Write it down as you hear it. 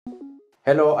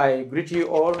Hello, I greet you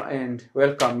all and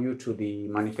welcome you to the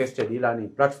Manifested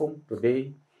e-learning platform.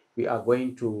 Today, we are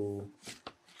going to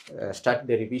start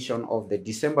the revision of the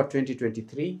December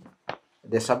 2023.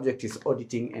 The subject is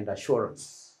auditing and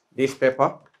assurance. This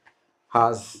paper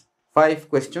has 5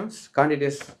 questions.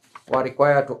 Candidates were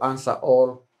required to answer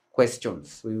all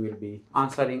questions. We will be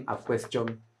answering a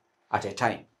question at a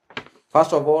time.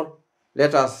 First of all,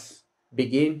 let us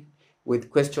begin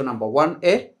with question number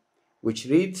 1A, which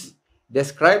reads,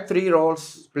 describe 3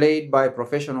 roles played by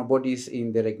professional bodies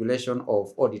in the regulation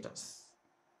of auditors.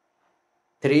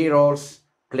 3 roles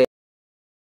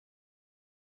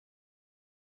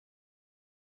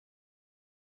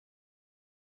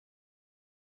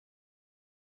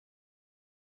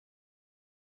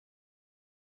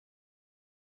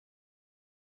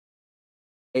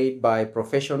played by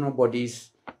professional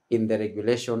bodies in the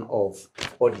regulation of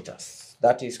auditors.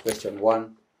 That is question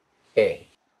 1A.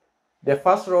 The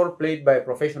first role played by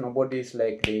professional bodies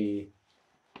like the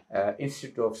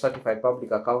Institute of Certified Public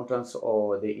Accountants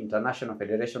or the International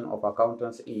Federation of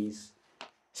Accountants is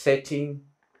setting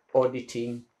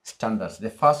auditing standards.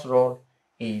 The first role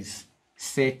is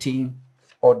setting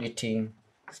auditing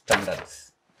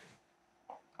standards.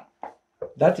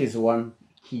 That is one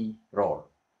key role.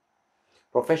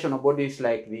 Professional bodies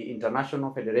like the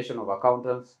International Federation of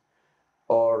Accountants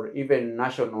or even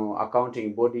national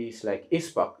accounting bodies like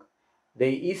ISPAC,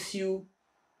 they issue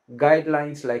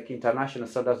guidelines like international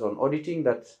standards on auditing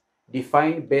that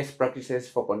define best practices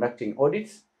for conducting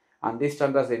audits, and these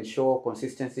standards ensure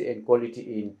consistency and quality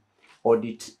in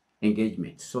audit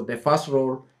engagement. So the first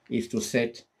role is to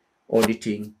set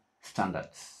auditing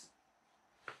standards.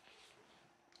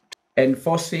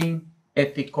 Enforcing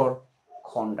ethical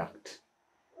conduct.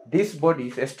 These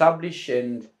bodies establish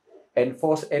and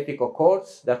enforce ethical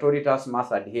codes that auditors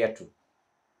must adhere to,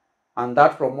 and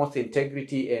that promotes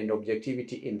integrity and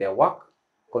objectivity in their work,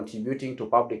 contributing to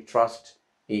public trust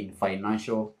in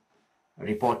financial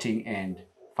reporting and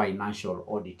financial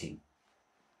auditing.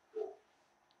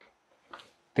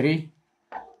 3,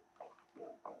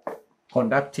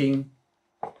 conducting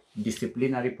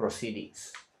disciplinary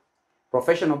proceedings.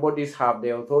 Professional bodies have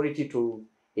the authority to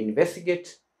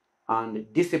investigate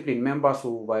and discipline members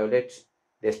who violate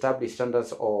the established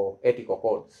standards or ethical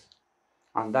codes,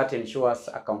 and that ensures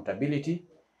accountability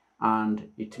and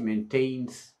it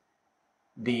maintains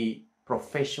the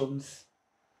profession's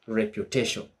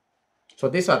reputation. So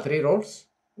these are 3 roles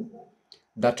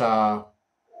that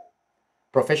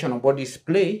professional bodies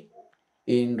play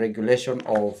in regulation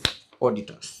of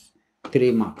auditors.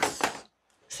 3 marks.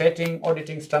 Setting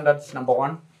auditing standards, number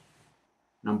 1.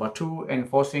 Number 2,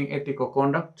 enforcing ethical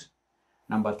conduct.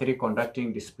 Number 3,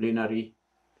 conducting disciplinary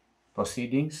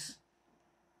proceedings.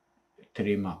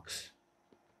 3 marks.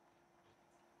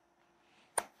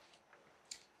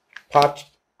 Part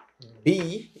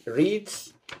B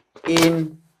reads,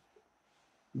 in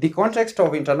the context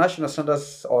of international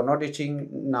standards on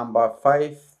auditing number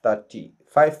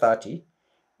 530,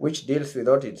 which deals with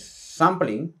audit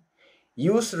sampling,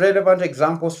 use relevant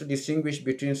examples to distinguish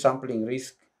between sampling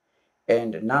risk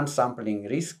and non-sampling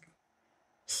risk,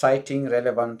 citing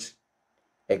relevant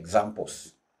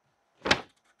examples.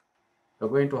 We're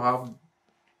going to have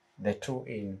the 2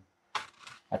 in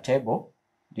a table.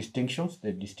 Distinctions,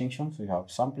 the distinctions, we have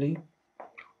sampling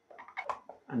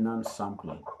and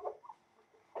non-sampling.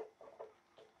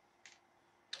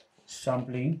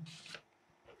 Sampling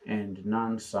and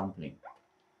non-sampling.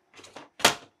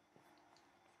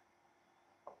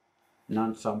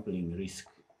 Non-sampling risk.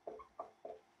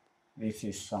 This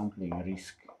is sampling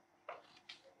risk.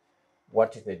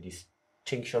 What is the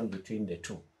distinction between the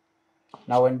 2?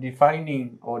 Now, when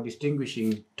defining or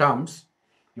distinguishing terms,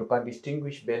 you can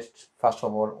distinguish best, first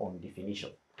of all, on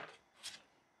definition.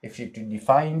 If you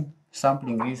define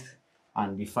sampling risk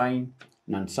and define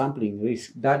non-sampling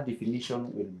risk, that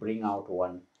definition will bring out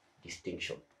one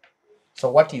distinction.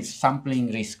 So what is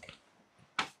sampling risk?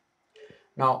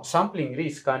 Now, sampling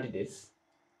risk, candidates,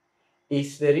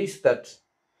 is the risk that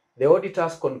the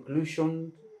auditor's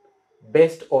conclusion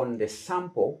based on the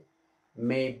sample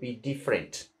may be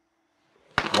different.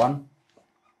 1,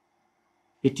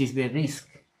 it is the risk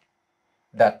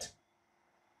that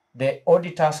the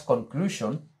auditor's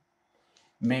conclusion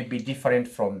may be different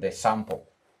from the sample.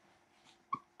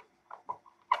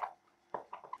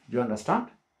 Do you understand?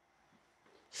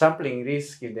 Sampling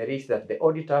risk is the risk that the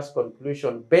auditor's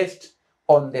conclusion based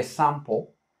on the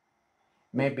sample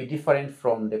may be different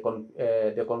from the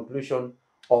conclusion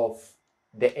of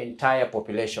the entire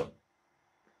population,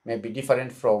 may be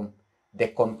different from the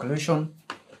conclusion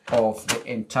of the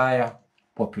entire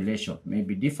population, may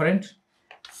be different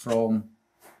from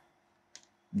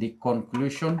the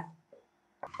conclusion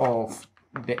of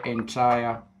the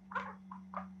entire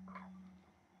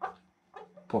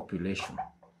population.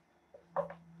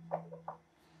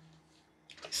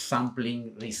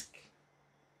 Sampling risk.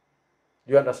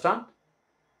 Do you understand?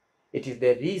 It is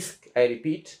the risk, I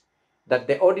repeat, that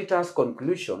the auditor's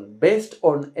conclusion based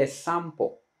on a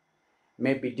sample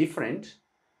may be different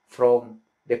from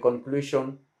the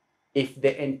conclusion if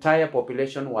the entire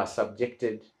population was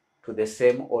subjected to the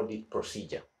same audit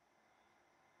procedure.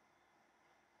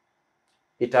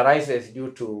 It arises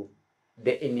due to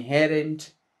the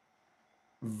inherent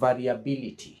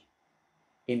variability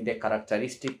in the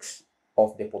characteristics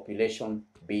of the population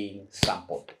being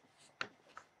sampled.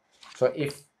 So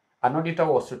if an auditor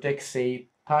was to take, say,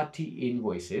 30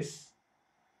 invoices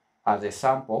as a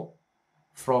sample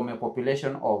from a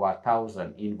population of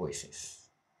 1,000 invoices,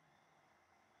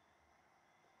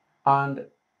 and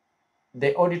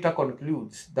the auditor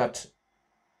concludes that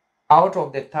out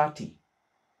of the 30,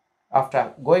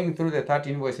 after going through the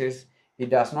 30 invoices, he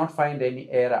does not find any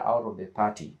error out of the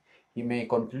 30. He may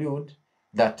conclude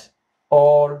that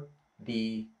all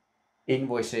the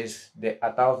invoices, the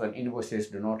 1,000 invoices,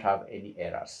 do not have any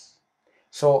errors.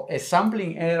 So a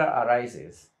sampling error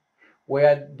arises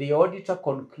where the auditor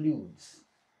concludes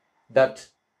that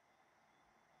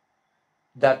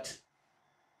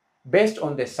based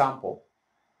on the sample,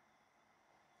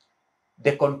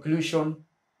 the conclusion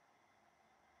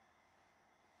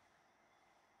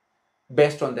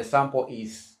based on the sample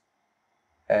is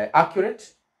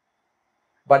accurate,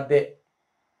 but the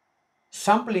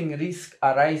sampling risk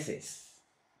arises.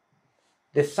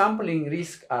 The sampling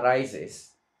risk arises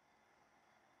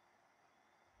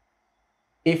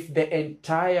if the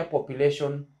entire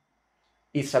population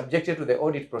is subjected to the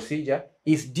audit procedure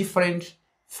is different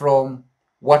from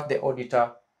what the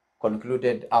auditor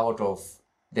concluded out of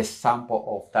the sample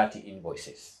of 30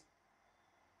 invoices.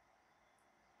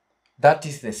 That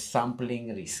is the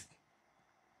sampling risk.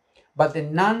 But the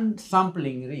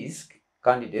non-sampling risk,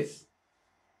 candidates,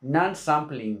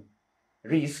 non-sampling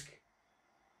risk,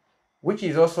 which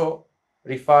is also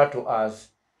referred to as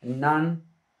non-sampling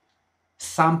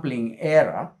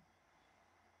error,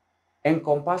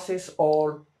 encompasses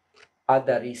all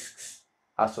other risks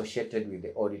associated with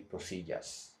the audit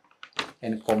procedures.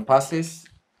 Encompasses,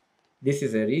 this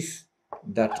is a risk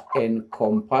that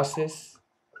encompasses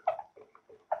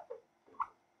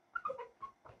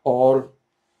all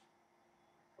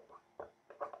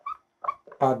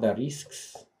other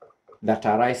risks that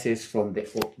arises from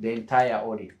the entire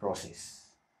audit process.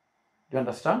 Do you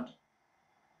understand?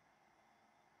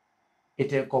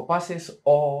 It encompasses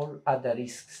all other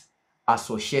risks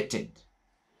associated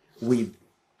with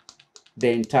the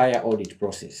entire audit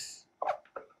process.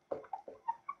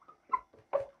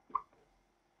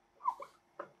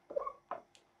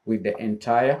 With the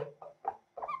entire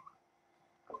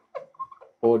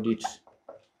audit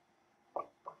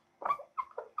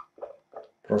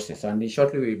process. And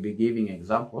shortly we'll be giving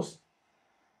examples.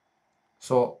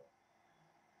 So,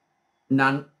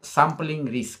 non-sampling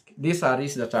risk. These are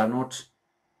risks that are not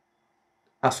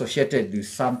associated with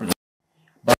sampling,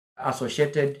 but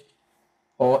associated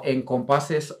or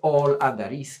encompasses all other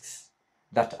risks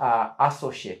that are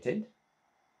associated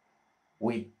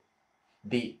with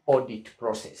the audit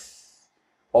process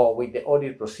or with the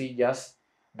audit procedures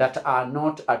that are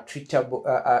not attributable,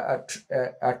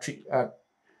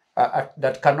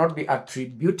 that cannot be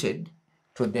attributed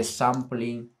to the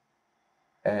sampling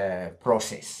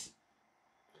process.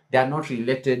 They are not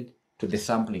related to the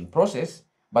sampling process,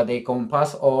 but they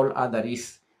encompass all other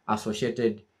risks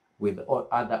associated with all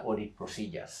other audit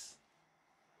procedures.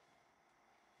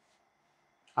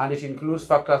 And it includes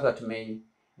factors that may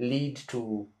lead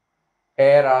to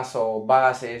errors or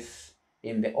biases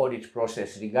in the audit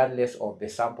process, regardless of the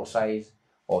sample size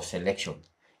or selection.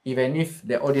 Even if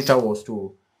the auditor was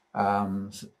to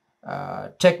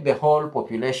take the whole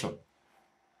population,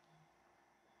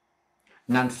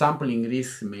 non-sampling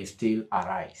risks may still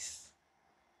arise.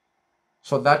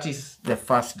 So that is the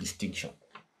first distinction.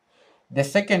 The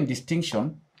second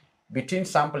distinction between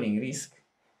sampling risk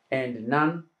and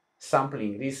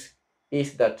non-sampling risk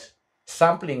is that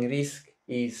sampling risk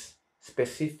is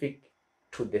specific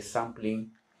to the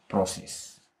sampling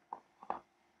process.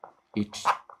 It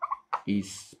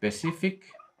is specific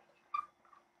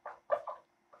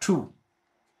to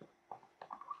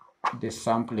the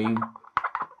sampling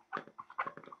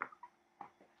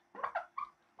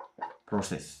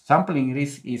process. Sampling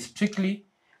risk is strictly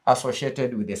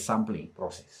associated with the sampling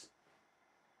process,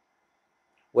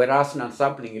 whereas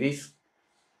non-sampling risk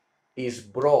is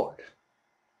broad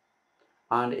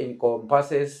and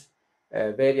encompasses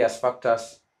various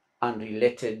factors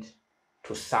unrelated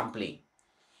to sampling.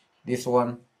 This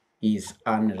one is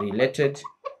unrelated.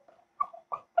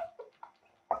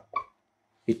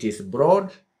 It is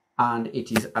broad and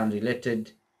it is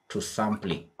unrelated to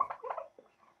sampling.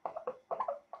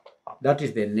 That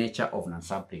is the nature of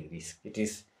non-sampling risk. It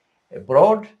is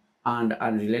broad and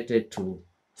unrelated to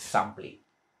sampling.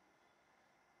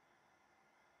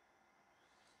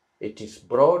 It is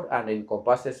broad and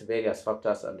encompasses various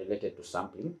factors unrelated to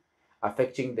sampling,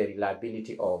 affecting the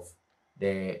reliability of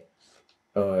the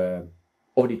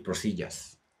audit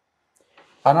procedures.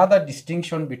 Another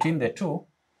distinction between the two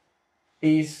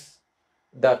is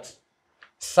that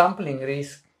sampling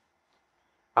risk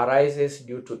arises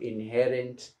due to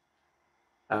inherent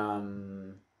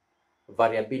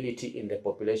variability in the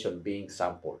population being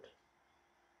sampled.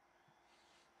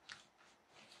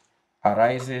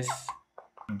 Arises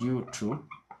due to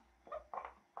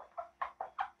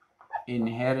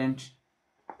inherent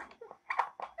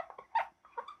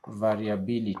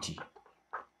variability.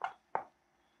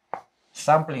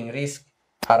 Sampling risk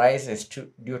arises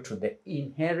due to the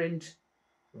inherent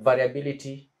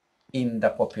variability in the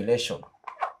population.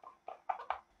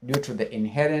 Due to the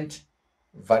inherent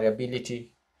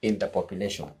variability in the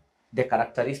population. The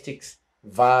characteristics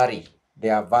vary, they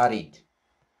are varied.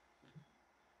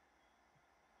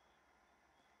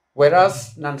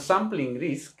 Whereas non-sampling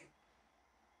risk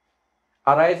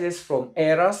arises from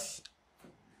errors,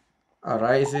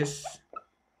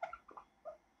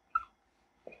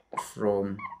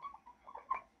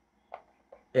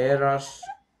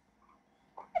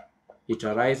 it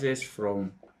arises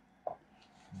from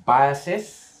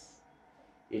biases,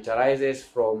 it arises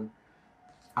from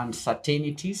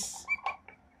uncertainties.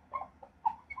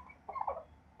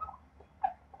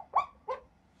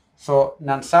 So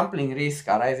non-sampling risk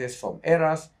arises from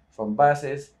errors, from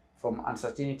biases, from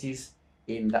uncertainties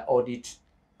in the audit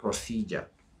procedure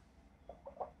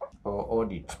or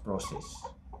audit process.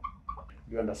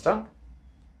 Do you understand?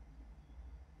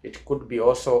 It could be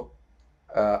also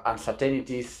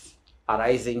uncertainties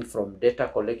arising from data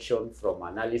collection, from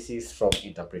analysis, from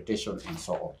interpretation, and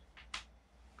so on.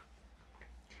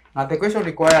 Now the question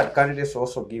required candidates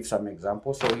also give some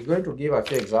examples. So we're going to give a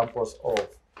few examples of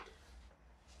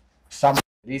sampling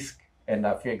risk and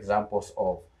a few examples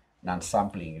of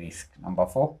non-sampling risk. Number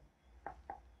 4.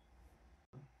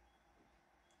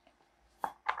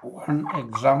 One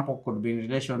example could be in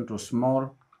relation to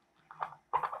small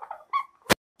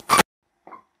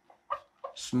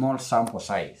sample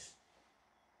size.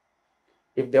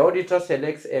 If the auditor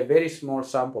selects a very small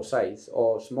sample size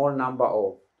or small number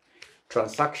of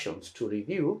transactions to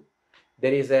review,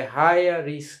 there is a higher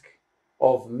risk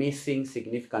of missing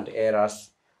significant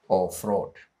errors or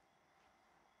fraud.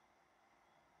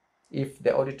 If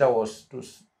the auditor was to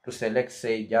select,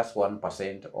 say, just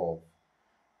 1% of,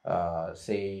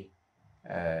 say,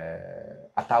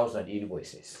 1,000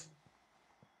 invoices,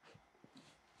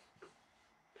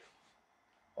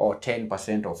 or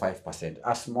 10% or 5%,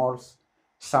 a small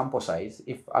sample size,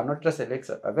 if an auditor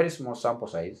selects a very small sample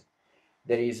size,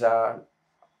 there is a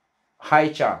high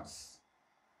chance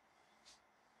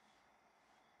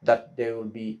that there will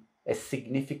be a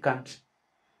significant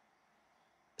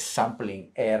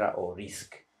sampling error or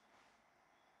risk.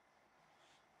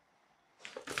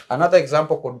 Another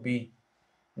example could be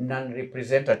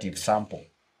non-representative sample.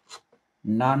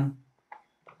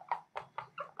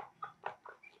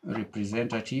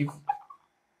 Non-representative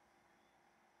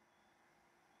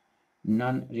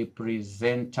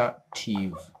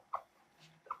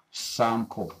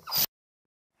sample.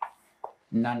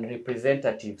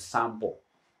 Non-representative sample.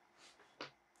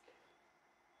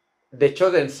 The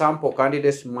chosen sample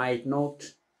candidates might not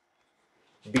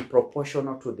be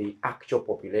proportional to the actual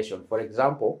population. For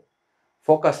example,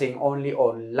 focusing only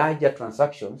on larger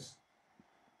transactions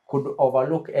could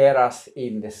overlook errors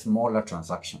in the smaller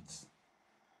transactions.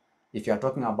 If you are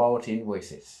talking about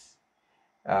invoices,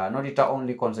 an auditor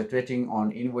only concentrating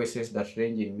on invoices that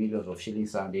range in millions of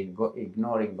shillings and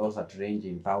ignoring those that range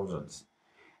in thousands.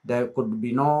 There could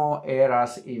be no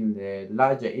errors in the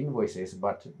larger invoices,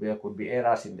 but there could be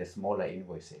errors in the smaller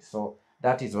invoices. So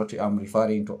that is what I'm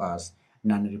referring to as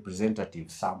non-representative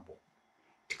sample.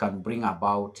 It can bring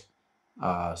about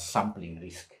sampling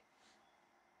risk.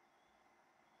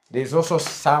 There is also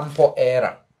sample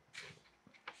error.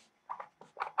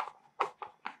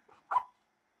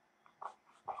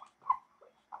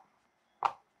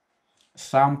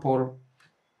 Sample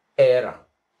error.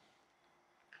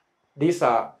 These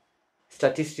are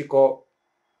statistical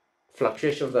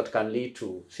fluctuations that can lead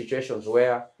to situations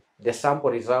where the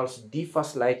sample results differ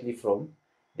slightly from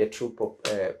the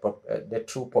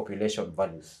true population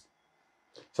values.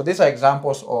 So these are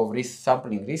examples of risk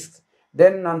sampling risks.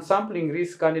 Then non-sampling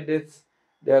risk candidates,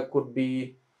 there could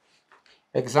be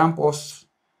examples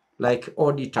like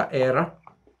auditor error,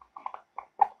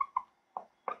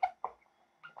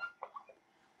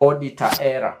 auditor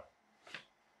error.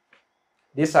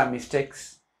 These are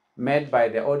mistakes made by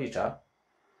the auditor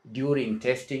during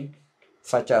testing,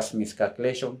 such as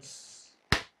miscalculations,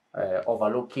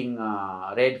 overlooking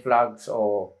red flags,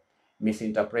 or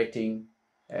misinterpreting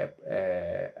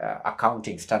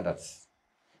accounting standards.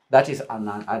 That is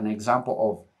an example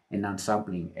of a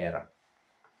non-sampling error.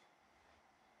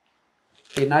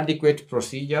 Inadequate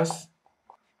procedures.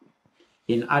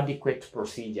 Inadequate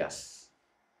procedures.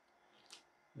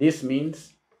 This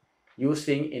means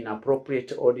using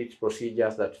inappropriate audit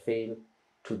procedures that fail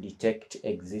to detect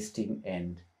existing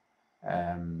and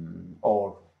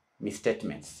or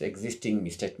misstatements, existing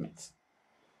misstatements.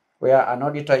 Where an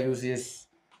auditor uses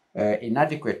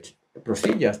inadequate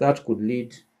procedures, that could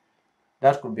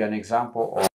be an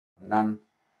example of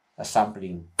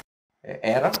non-sampling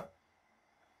error,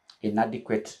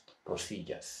 inadequate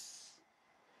procedures.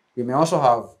 We may also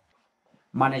have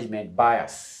management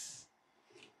bias.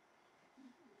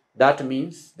 That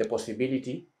means the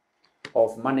possibility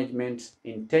of management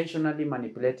intentionally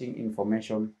manipulating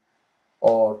information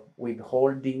or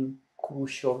withholding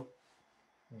crucial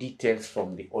details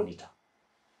from the auditor.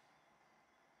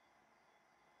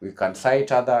 We can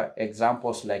cite other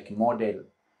examples like model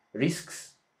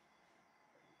risks.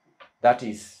 That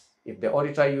is, if the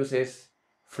auditor uses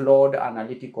flawed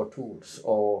analytical tools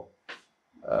or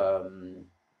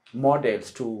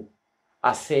models to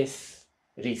assess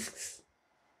risks.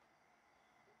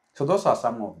 So those are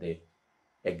some of the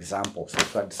examples. You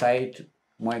can cite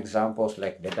more examples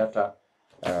like the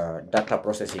data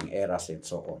processing errors and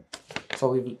so on.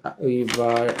 So we've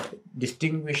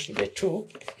distinguished the two: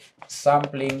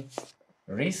 sampling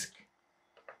risk.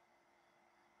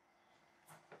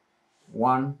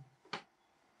 One,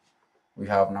 we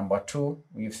have number two.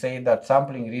 We've said that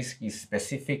sampling risk is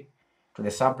specific to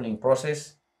the sampling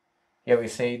process. Here we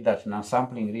say that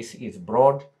non-sampling risk is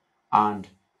broad and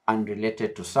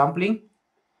unrelated to sampling.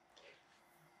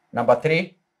 Number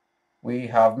three, we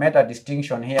have made a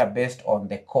distinction here based on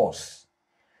the cause.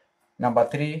 Number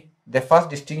three, the first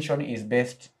distinction is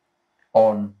based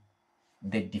on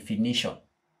the definition.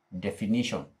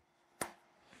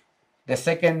 The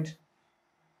second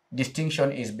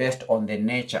distinction is based on the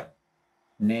nature.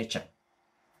 We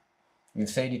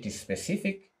said it is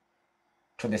specific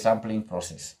to the sampling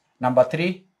process. Number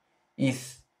three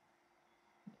is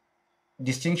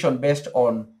distinction based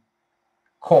on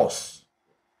cause.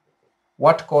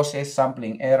 What causes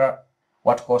sampling error?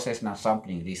 What causes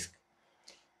non-sampling risk?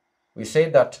 We say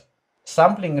that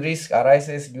sampling risk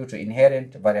arises due to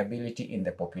inherent variability in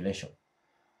the population,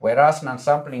 whereas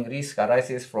non-sampling risk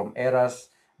arises from errors,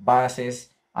 biases,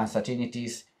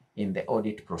 uncertainties in the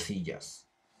audit procedures.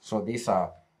 So these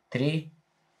are three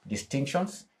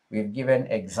distinctions. We've given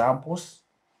examples.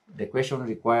 The question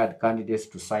required candidates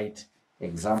to cite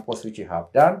examples, which you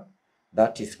have done.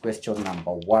 That is question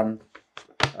number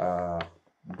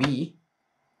 1B,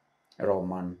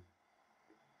 Roman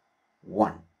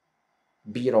 1.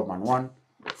 B Roman 1,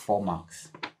 4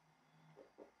 marks.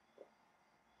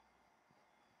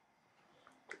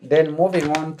 Then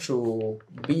moving on to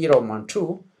B Roman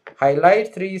 2,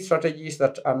 highlight 3 strategies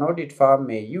that an audit firm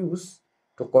may use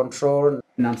to control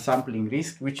non-sampling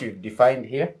risk, which we've defined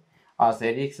here as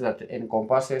a risk that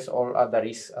encompasses all other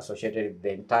risks associated with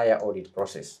the entire audit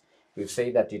process. We've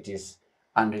said that it is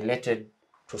unrelated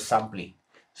to sampling.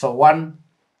 So one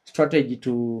strategy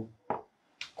to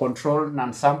control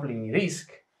non-sampling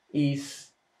risk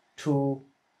is to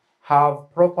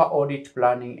have proper audit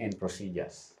planning and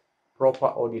procedures. Proper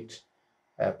audit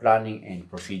planning and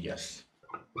procedures.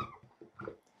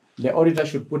 The auditor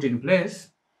should put in place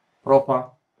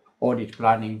proper audit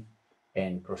planning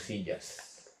and procedures,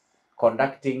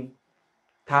 conducting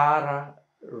thorough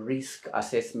risk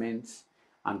assessments,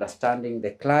 understanding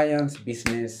the client's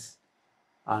business,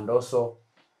 and also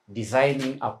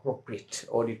designing appropriate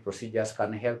audit procedures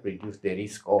can help reduce the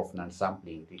risk of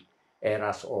non-sampling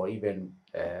errors or even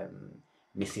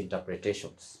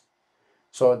misinterpretations.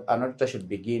 So an auditor should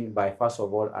begin by, first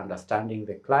of all, understanding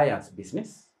the client's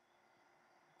business,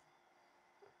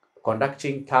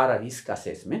 conducting thorough risk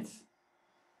assessments,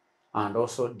 and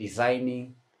also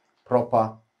designing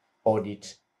proper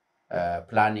audit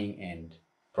planning and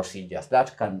procedures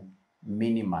that can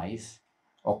minimize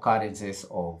occurrences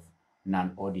of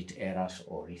non-audit errors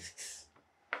or risks.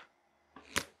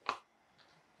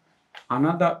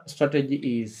 Another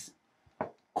strategy is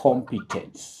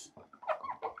competence,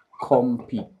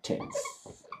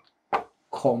 competence,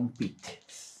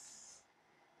 competence,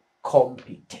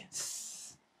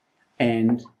 competence,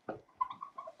 and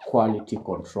quality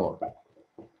control.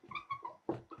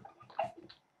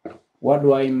 What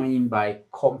do I mean by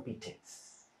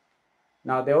competence?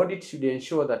 Now, the audit should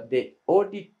ensure that the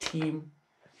audit team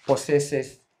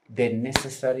possesses the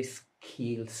necessary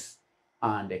skills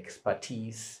and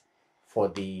expertise for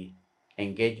the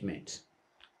engagement,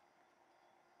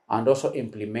 and also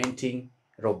implementing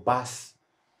robust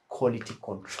quality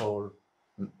control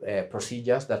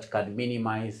procedures that can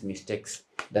minimize mistakes,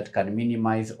 that can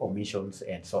minimize omissions,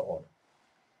 and so on.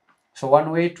 So one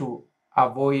way to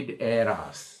avoid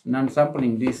errors,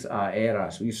 non-sampling, these are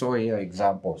errors. We saw here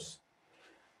examples: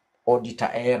 auditor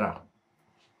error,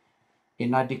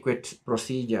 inadequate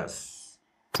procedures,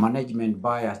 management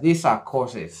bias. These are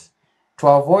causes. To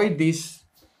avoid these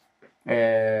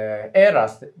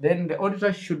errors, then the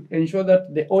auditor should ensure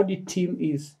that the audit team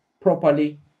is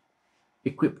properly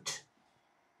equipped,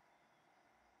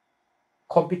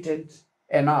 competent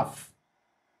enough,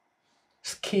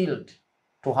 skilled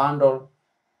to handle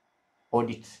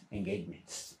audit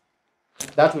engagements.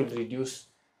 That will reduce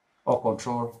or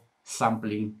control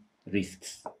sampling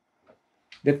risks.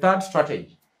 The third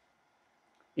strategy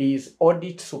is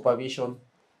audit supervision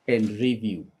and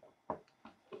review.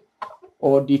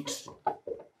 Audit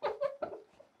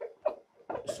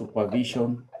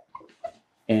supervision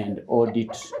and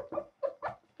audit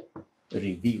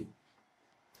review.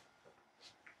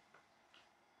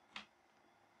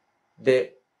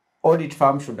 The audit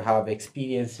firm should have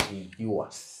experienced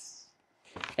reviewers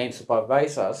and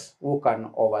supervisors who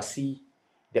can oversee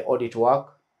the audit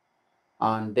work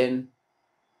and then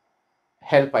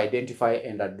help identify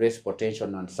and address potential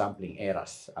non-sampling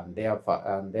errors, and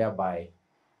thereby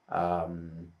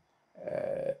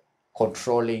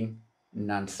controlling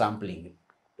non-sampling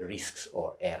risks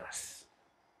or errors.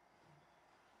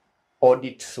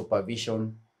 Audit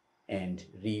supervision and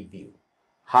review.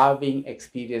 Having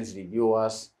experienced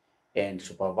reviewers and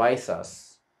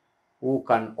supervisors who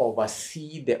can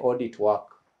oversee the audit work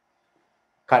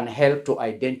can help to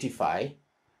identify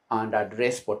and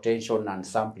address potential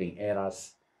non-sampling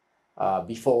errors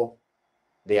before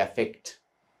they affect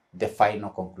the final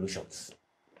conclusions.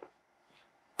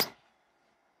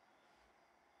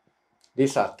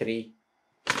 These are three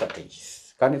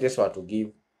strategies. Candidates were to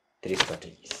give three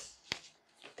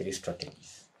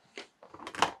strategies.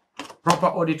 Proper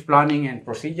audit planning and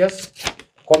procedures,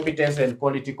 competence and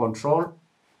quality control,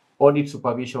 audit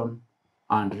supervision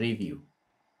and review.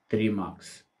 3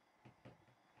 marks.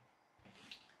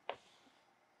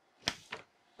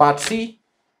 Part C,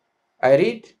 I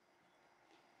read,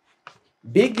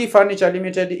 Big Furniture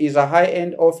Limited is a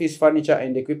high-end office furniture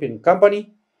and equipment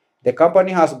company. The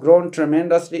company has grown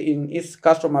tremendously in its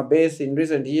customer base in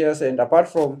recent years, and apart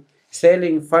from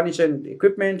selling furniture and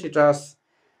equipment, it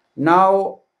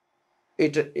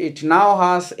now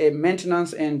has a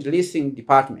maintenance and leasing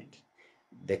department.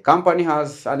 The company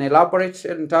has an elaborate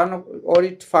internal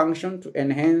audit function to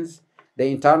enhance the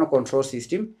internal control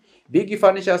system. Big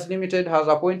Furniture Limited has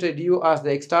appointed you as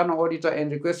the external auditor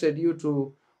and requested you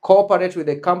to cooperate with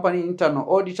the company internal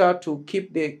auditor to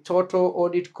keep the total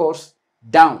audit costs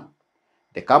down.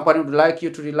 The company would like you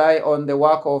to rely on the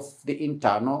work of the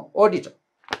internal auditor.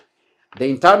 The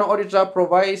internal auditor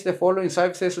provides the following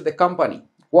services to the company.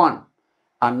 1.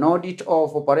 An audit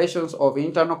of operations of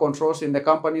internal controls in the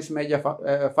company's major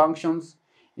functions,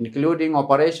 including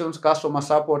operations, customer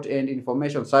support, and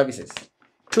information services.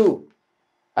 2.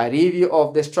 A review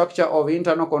of the structure of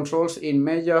internal controls in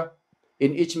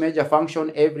each major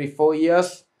function every 4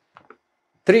 years.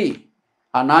 3.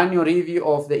 An annual review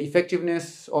of the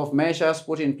effectiveness of measures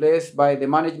put in place by the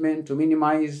management to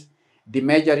minimize the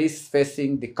major risks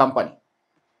facing the company.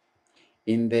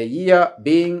 In the year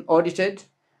being audited,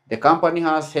 the company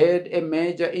has had a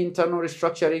major internal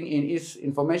restructuring in its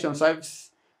information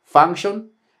service function.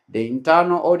 The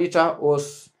internal auditor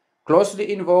was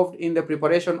closely involved in the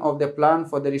preparation of the plan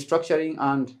for the restructuring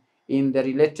and in the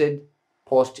related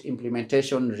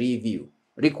post-implementation review.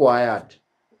 Required.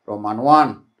 Roman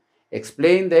 1.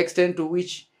 Explain the extent to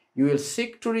which you will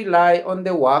seek to rely on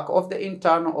the work of the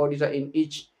internal auditor in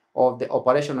each of the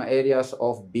operational areas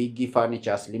of Big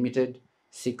Furniture Limited.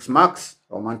 6 marks.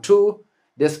 Roman 2.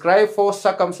 Describe 4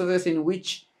 circumstances in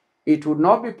which it would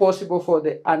not be possible for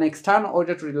an external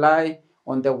auditor to rely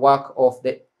on the work of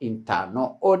the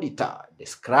internal auditor.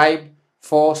 Describe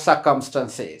 4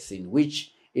 circumstances in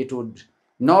which it would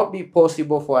not be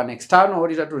possible for an external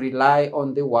auditor to rely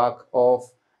on the work of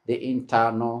the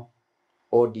internal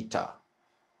auditor.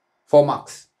 4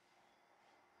 marks.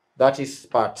 That is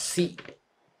part C.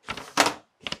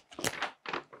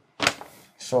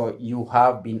 So you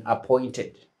have been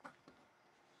appointed.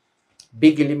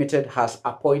 Big Limited has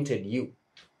appointed you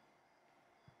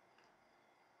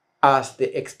as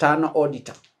the external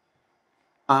auditor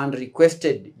and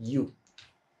requested you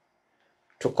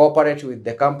to cooperate with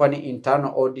the company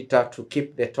internal auditor to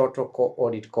keep the total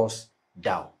audit costs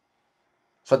down.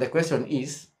 So the question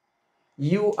is,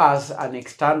 you as an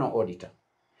external auditor,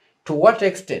 to what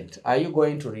extent are you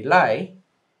going to rely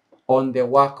on the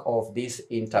work of this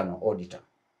internal auditor?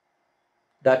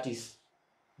 That is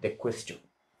the question.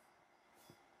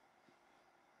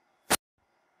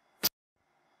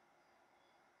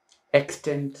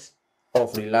 Extent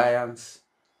of reliance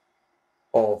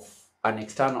of an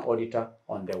external auditor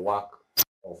on the work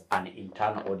of an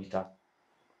internal auditor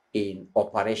in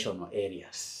operational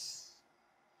areas.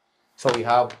 So we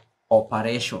have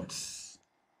operations.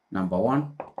 Number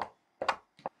one,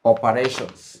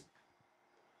 operations.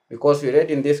 Because we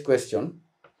read in this question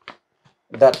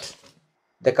that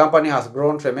the company has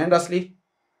grown tremendously.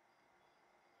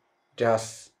 It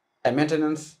has a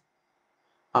maintenance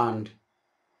and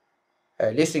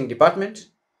a leasing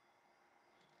department.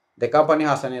 The company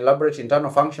has an elaborate internal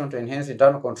function to enhance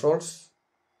internal controls.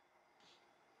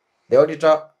 The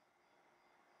auditor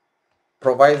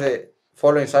provides the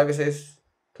following services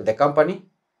to the company.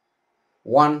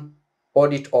 One,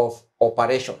 audit of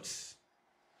operations.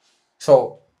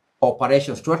 So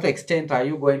operations, to what extent are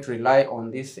you going to rely on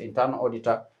this internal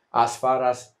auditor as far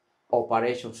as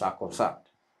operations are concerned?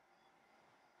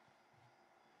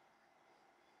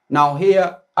 Now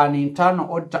here, an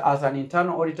internal auditor, as an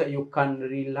internal auditor, you can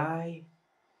rely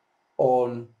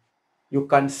on, you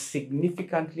can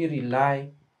significantly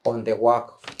rely on the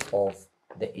work of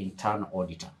the internal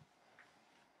auditor.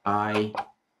 I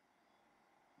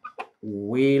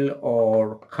will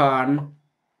or can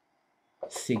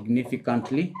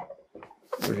significantly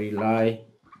rely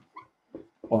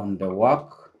on the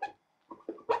work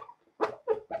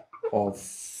of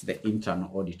the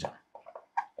internal auditor.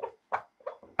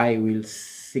 I will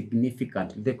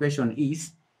significantly. The question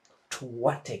is, to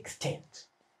what extent?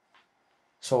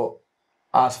 So,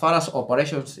 as far as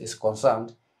operations is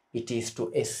concerned, it is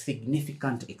to a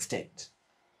significant extent.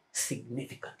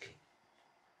 Significantly.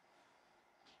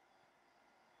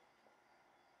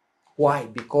 Why?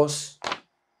 Because,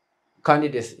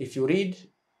 candidates, if you read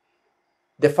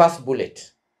the first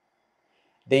bullet,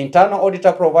 the internal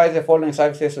auditor provides the following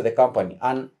services to the company: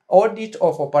 an audit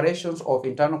of operations of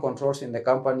internal controls in the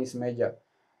company's major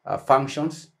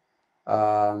functions,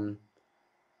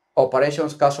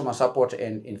 operations, customer support,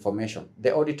 and information.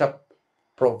 The auditor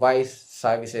provides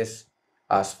services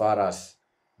as far as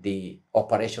the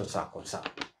operations are concerned.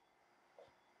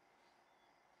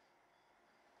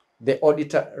 The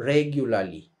auditor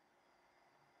regularly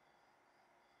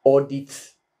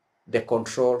audits the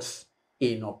controls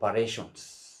in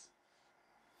operations,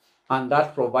 and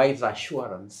that provides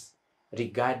assurance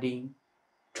regarding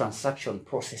transaction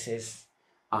processes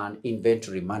and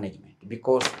inventory management,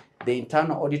 because the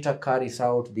internal auditor carries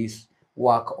out this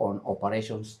work on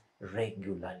operations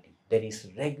regularly. There is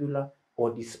regular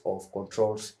audits of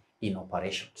controls in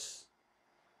operations.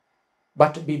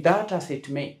 But be that as it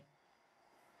may,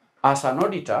 as an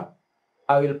auditor,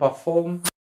 I will perform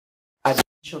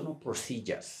additional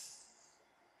procedures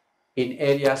in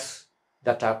areas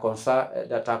that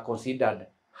are considered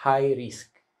high risk,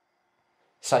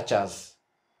 such as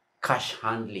cash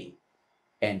handling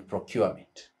and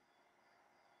procurement.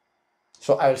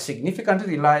 So I will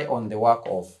significantly rely on the work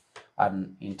of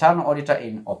an internal auditor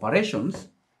in operations,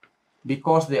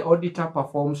 because the auditor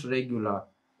performs regular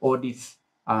audits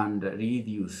and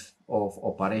reviews of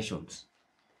operations.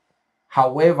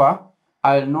 However,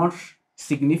 I will not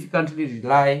significantly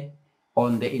rely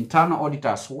on the internal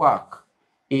auditor's work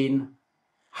in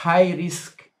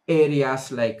high-risk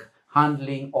areas like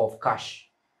handling of cash.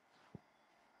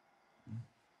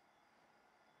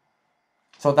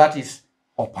 So that is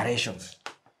operations.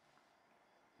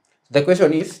 The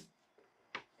question is,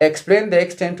 explain the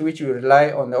extent to which you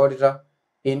rely on the auditor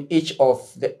in each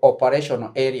of the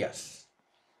operational areas.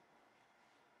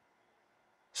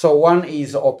 So one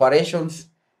is operations,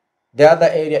 the other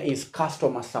area is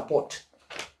customer support.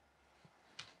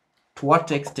 To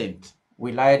what extent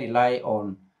will I rely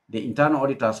on the internal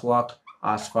auditor's work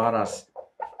as far as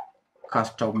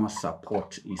customer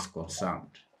support is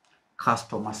concerned?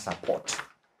 Customer support.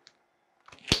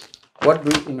 What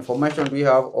information do we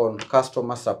have on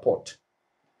customer support?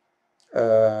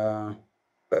 There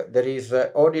is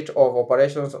an audit of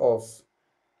operations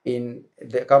in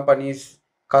the company's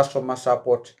customer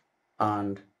support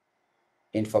and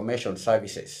information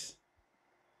services.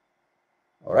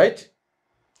 All right.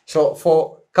 So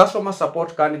for customer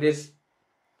support candidates,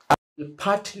 I will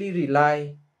partly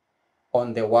rely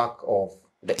on the work of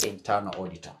the internal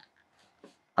auditor.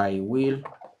 I will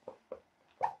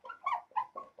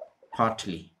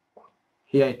partly.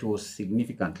 Here it was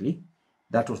significantly.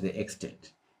 That was the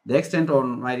extent. The extent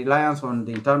on my reliance on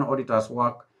the internal auditor's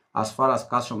work as far as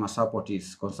customer support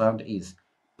is concerned is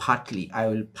partly. I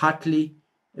will partly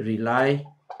rely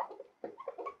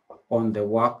on the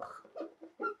work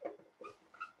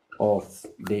of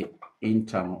the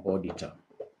internal auditor.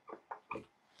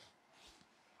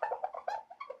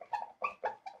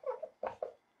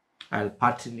 I'll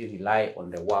partly rely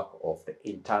on the work of the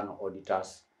internal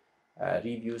auditors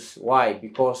reviews. Why?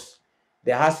 Because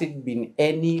there hasn't been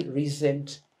any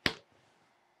recent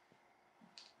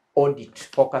audit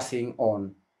focusing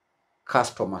on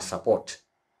customer support.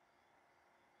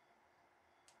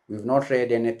 We've not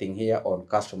read anything here on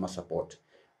customer support.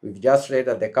 We've just read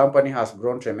that the company has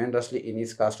grown tremendously in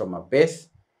its customer base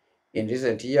in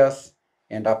recent years,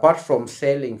 and apart from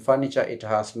selling furniture, it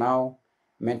has now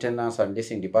maintenance and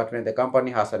leasing department. The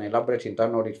company has an elaborate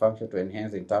internal audit function to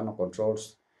enhance internal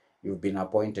controls. You've been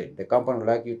appointed. The company would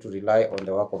like you to rely on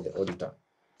the work of the auditor.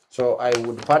 So I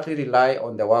would partly rely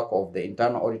on the work of the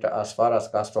internal auditor as far as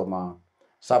customer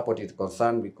support is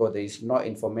concerned, because there is no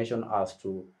information as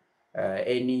to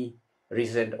any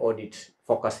recent audit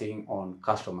focusing on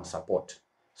customer support.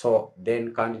 So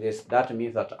then candidates, that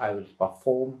means that I will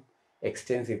perform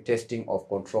extensive testing of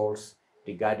controls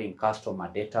regarding customer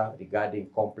data, regarding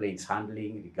complaints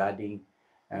handling, regarding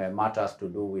matters to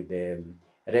do with the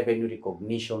revenue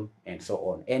recognition and so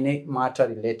on. Any matter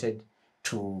related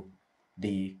to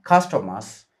the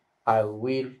customers, I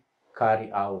will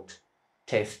carry out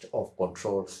test of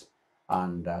controls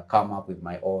and come up with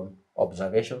my own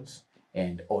observations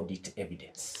and audit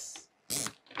evidence.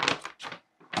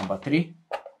 Number 3,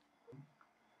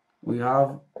 we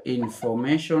have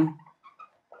information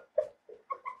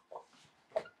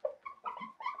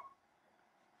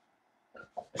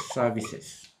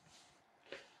services.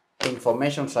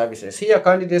 Information services. Here,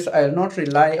 candidates, I will not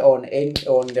rely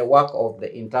on the work of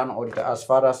the internal auditor as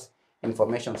far as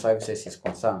information services is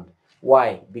concerned.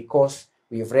 Why? Because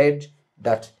we've read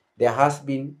that there has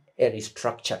been a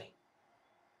restructuring.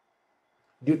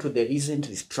 Due to the recent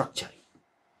restructuring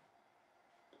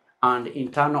and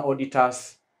internal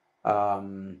auditors'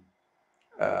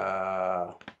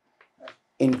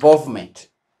 involvement,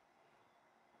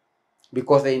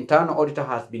 because the internal auditor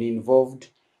has been involved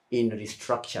in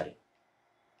restructuring.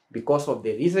 Because of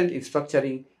the recent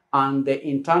restructuring and the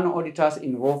internal auditor's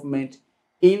involvement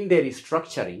in the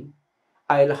restructuring,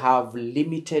 I'll have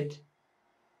limited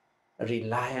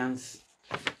reliance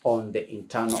on the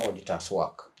internal auditor's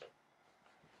work.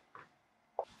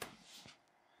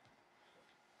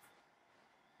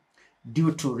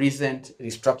 Due to recent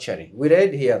restructuring. We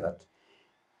read here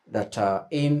that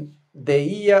in the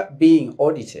year being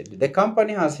audited, the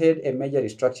company has had a major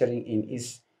restructuring in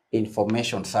its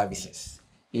information services.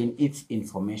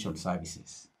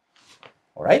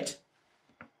 All right?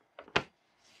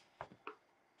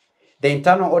 The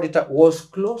internal auditor was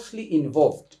closely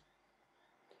involved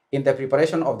in the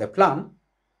preparation of the plan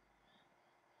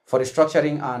for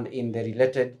restructuring and in the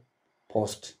related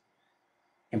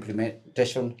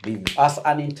post-implementation review. As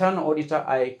an internal auditor,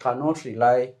 I cannot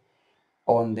rely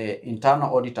on the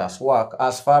internal auditor's work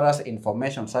as far as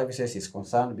information services is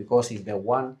concerned, because he's the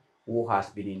one who has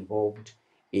been involved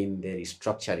in the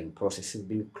restructuring process. He's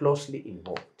been closely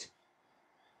involved.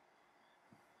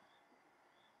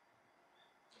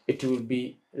 It will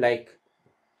be like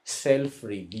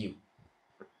self-review.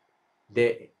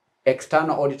 The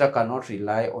external auditor cannot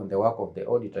rely on the work of the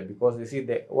auditor, because you see,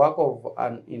 the work of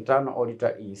an internal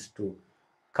auditor is to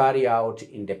carry out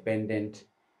independent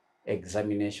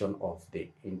examination of the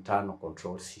internal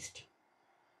control system.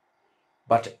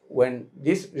 But when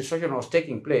this restructuring was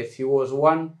taking place, he was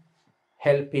one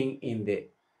helping in the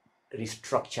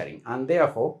restructuring, and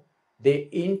therefore the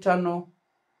internal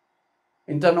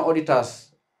auditor's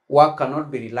work cannot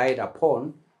be relied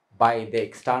upon by the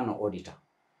external auditor.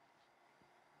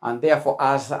 And therefore,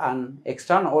 as an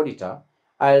external auditor,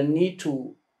 I'll need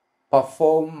to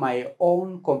perform my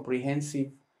own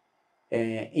comprehensive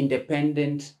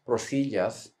independent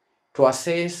procedures to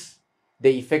assess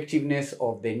the effectiveness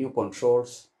of the new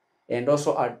controls, and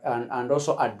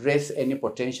also address any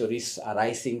potential risks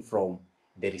arising from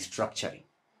the restructuring.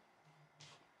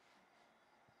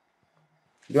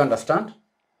 Do you understand?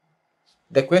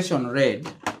 The question read,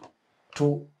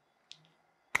 to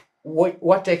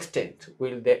what extent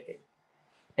will the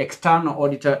external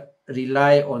auditor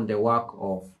rely on the work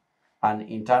of an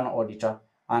internal auditor,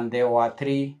 and there were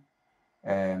three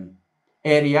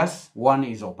areas. One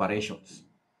is operations.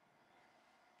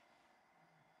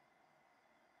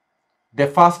 The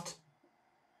first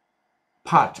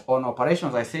part on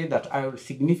operations, I say that I will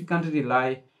significantly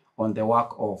rely on the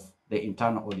work of the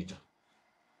internal auditor.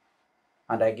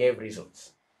 And I gave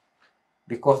reasons.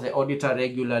 Because the auditor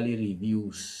regularly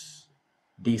reviews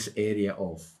this area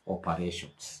of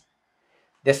operations.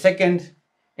 The second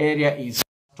area is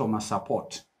customer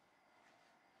support.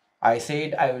 I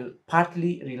said I will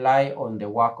partly rely on the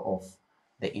work of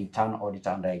the internal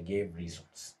auditor, and I gave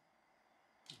reasons.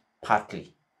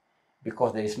 Partly.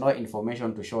 Because there is no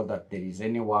information to show that there is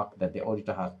any work that the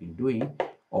auditor has been doing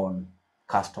on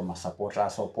customer support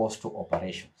as opposed to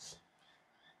operations.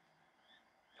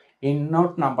 In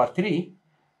note number 3,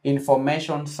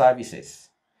 information services.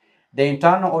 The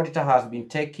internal auditor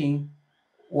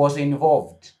was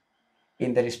involved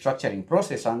in the restructuring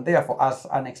process, and therefore, as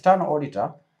an external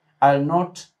auditor,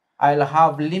 I'll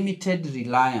have limited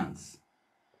reliance.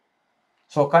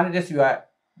 So candidates, you are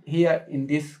here in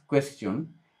this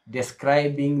question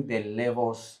describing the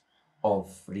levels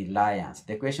of reliance.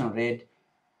 The question read,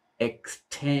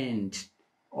 extent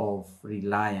of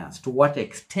reliance. To what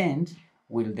extent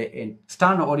will the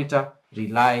external auditor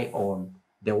rely on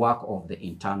the work of the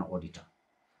internal auditor?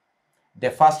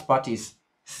 The first part is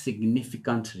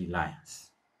significant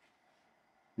reliance.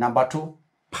 Number 2,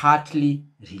 partly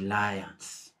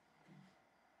reliance.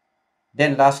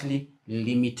 Then lastly,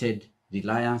 limited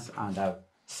reliance, and I've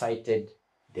cited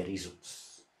the reasons.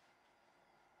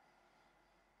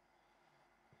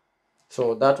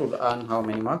 So that will earn how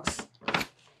many marks?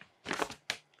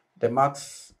 The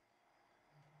marks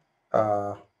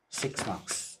are 6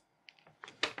 marks.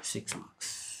 6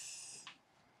 marks.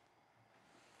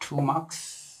 2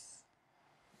 marks.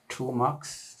 2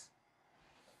 marks.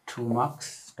 2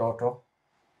 marks. Total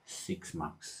 6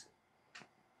 marks.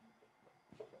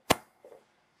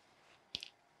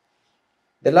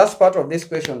 The last part of this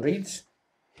question reads,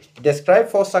 describe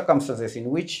 4 circumstances in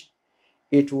which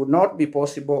it would not be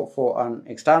possible for an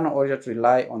external auditor to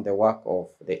rely on the work of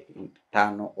the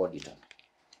internal auditor.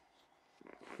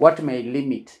 What may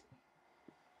limit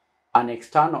an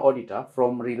external auditor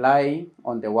from relying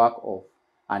on the work of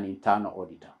an internal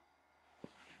auditor?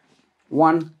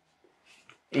 1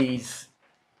 is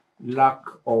lack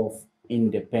of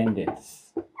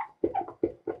independence.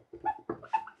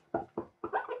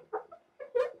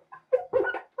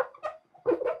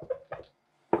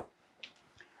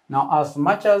 Now, as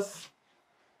much as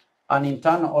an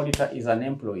internal auditor is an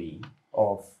employee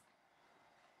of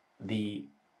the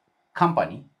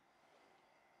company,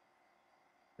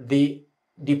 the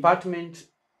department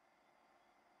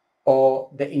or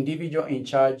the individual in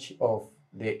charge of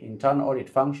the internal audit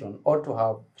function ought to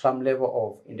have some level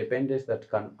of independence that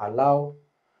can allow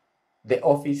the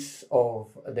office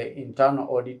of the internal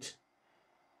audit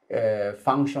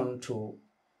function to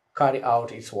carry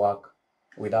out its work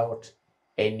without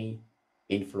any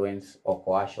influence or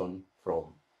coercion from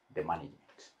the management.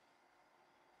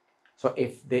 So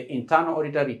if the internal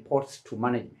auditor reports to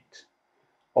management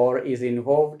or is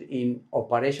involved in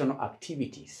operational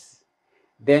activities,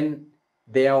 then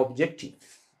their objectivity,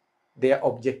 the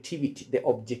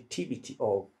objectivity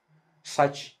of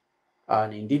such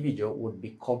an individual would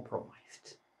be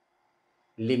compromised,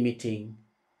 limiting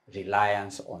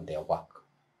reliance on their work.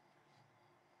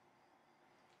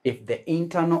 If the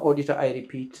internal auditor, I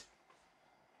repeat,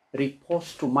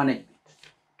 reports to management,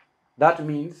 that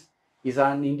means is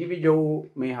an individual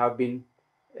who may have been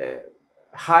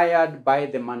hired by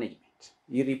the management.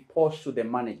 He reports to the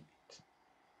management.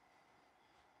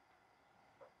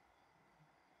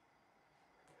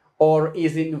 Or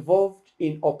is involved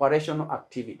in operational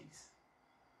activities.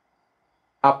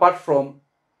 Apart from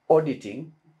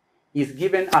auditing, is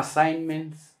given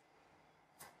assignments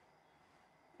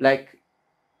like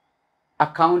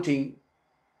accounting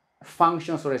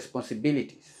functions or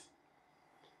responsibilities,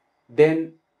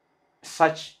 then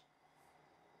such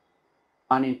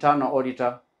an internal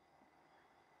auditor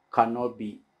cannot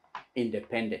be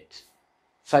independent.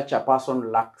 Such a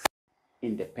person lacks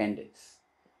independence,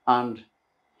 and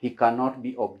he cannot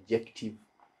be objective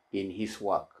in his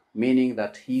work, meaning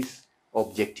that his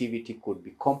objectivity could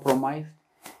be compromised,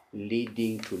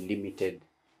 leading to limited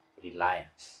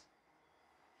reliance.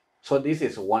 So this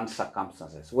is one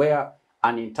circumstance where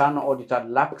an internal auditor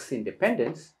lacks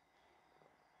independence,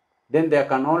 then there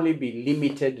can only be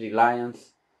limited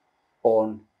reliance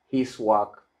on his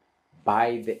work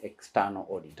by the external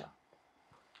auditor.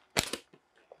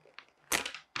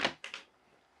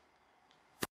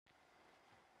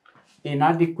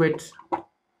 inadequate,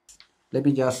 let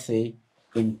me just say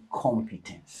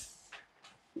incompetence.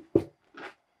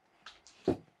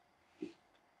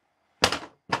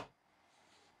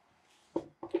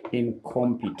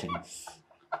 Incompetence,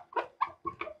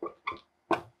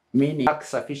 meaning lack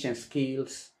sufficient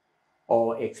skills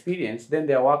or experience, then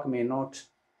their work may not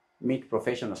meet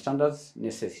professional standards,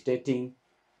 necessitating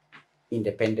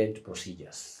independent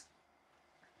procedures.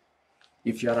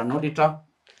 If you are an auditor,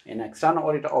 an external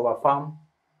auditor of a firm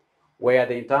where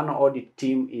the internal audit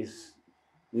team is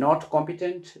not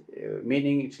competent,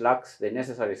 meaning it lacks the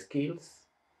necessary skills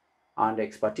and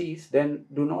expertise, then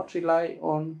do not rely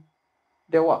on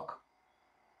their work.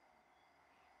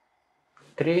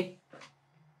 3,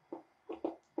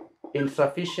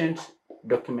 insufficient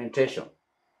documentation.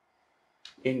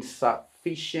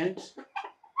 Insufficient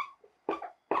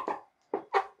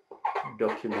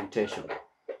documentation.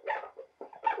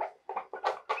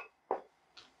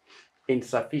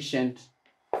 Insufficient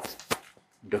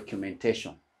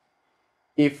documentation.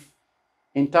 If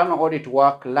internal audit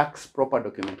work lacks proper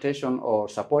documentation or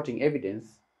supporting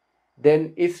evidence,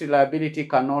 then its reliability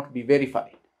cannot be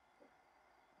verified.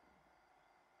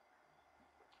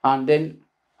 And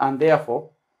therefore,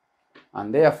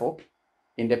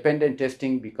 independent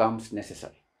testing becomes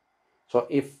necessary. So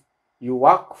if you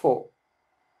work for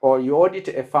or you audit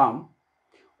a firm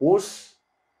whose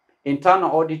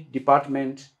internal audit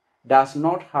department does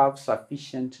not have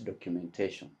sufficient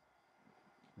documentation,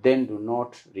 then do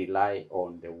not rely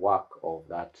on the work of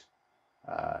that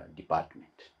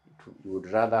department. You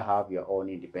would rather have your own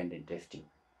independent testing.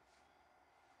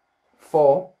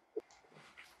 4,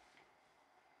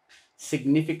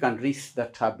 significant risks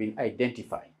that have been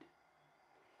identified.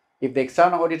 If the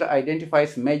external auditor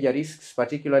identifies major risks,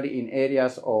 particularly in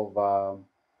areas of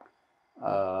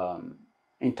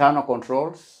internal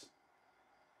controls,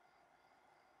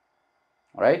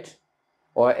 right,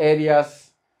 or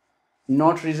areas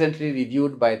not recently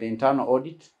reviewed by the internal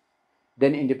audit,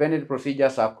 then independent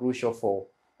procedures are crucial for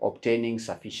obtaining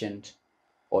sufficient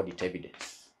audit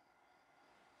evidence.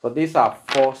 So these are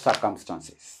 4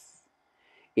 circumstances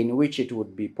in which it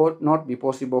would not be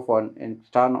possible for an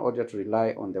external auditor to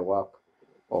rely on the work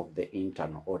of the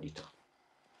internal auditor.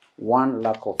 1,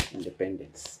 lack of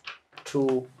independence.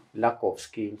 2, lack of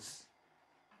skills.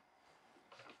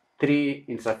 3,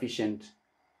 insufficient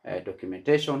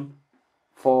documentation.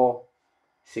 4,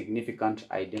 significant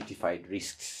identified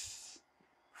risks.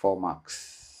 4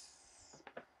 marks.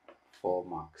 4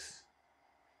 marks.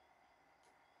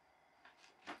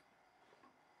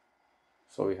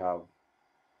 So we have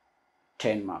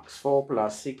 10 marks. 4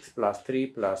 plus 6 plus 3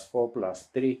 plus 4 plus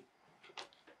 3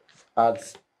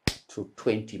 adds to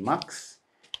 20 marks.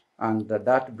 And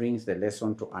that brings the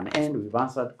lesson to an end. We've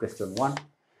answered question 1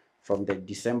 from the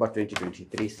December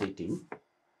 2023 sitting.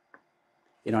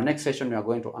 In our next session, we are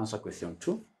going to answer question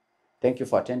 2. Thank you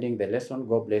for attending the lesson.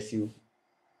 God bless you.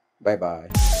 Bye-bye.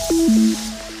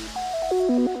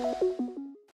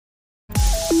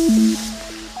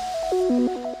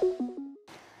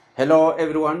 Hello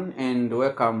everyone and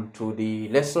welcome to the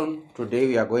lesson. Today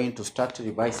we are going to start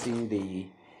revising the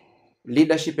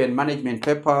leadership and management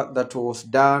paper that was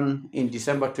done in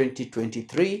December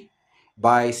 2023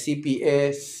 by CPA,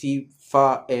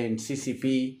 CFA and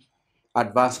CCP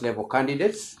advanced level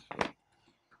candidates.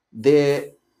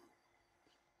 The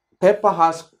paper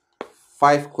has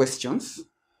 5 questions.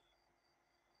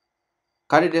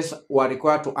 Candidates were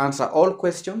required to answer all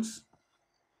questions.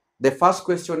 The first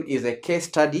question is a case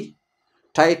study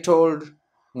titled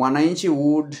Mwananchi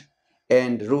Wood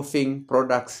and Roofing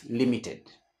Products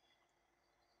Limited,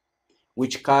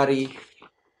 which carry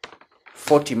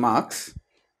 40 marks.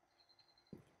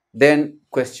 Then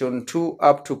question 2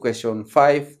 up to question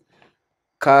 5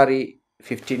 carry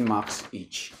 15 marks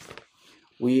each.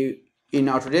 In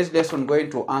our today's lesson, going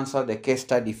to answer the case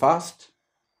study first.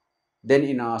 Then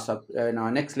in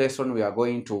our next lesson, we are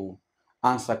going to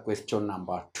answer question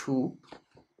number 2.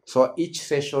 So each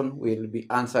session will be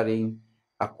answering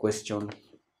a question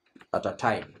at a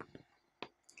time.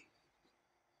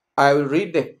 I will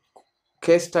read the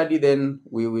case study, then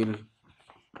we will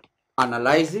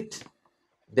analyze it,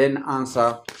 then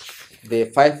answer the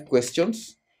 5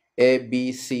 questions A,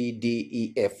 B, C, D,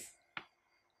 E, F.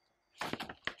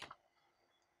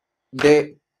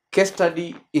 The case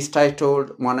study is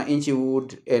titled Mwananchi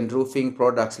Wood and Roofing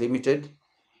Products Limited,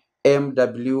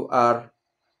 MWRPL.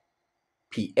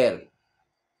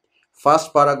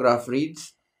 First paragraph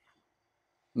reads,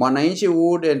 Mwananchi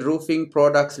Wood and Roofing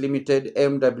Products Limited,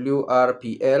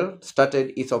 MWRPL,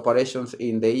 started its operations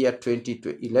in the year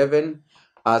 2011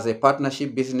 as a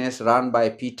partnership business run by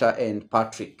Peter and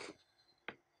Patrick.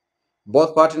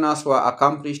 Both partners were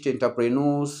accomplished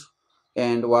entrepreneurs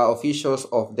and were officials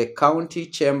of the County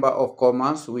Chamber of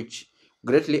Commerce, which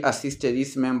greatly assisted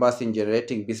its members in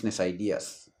generating business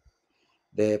ideas.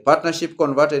 The partnership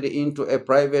converted into a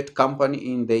private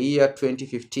company in the year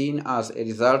 2015 as a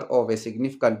result of a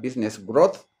significant business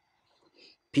growth.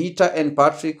 Peter and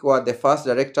Patrick were the first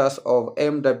directors of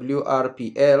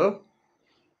MWRPL.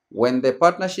 When the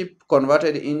partnership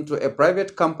converted into a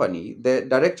private company, the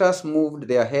directors moved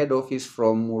their head office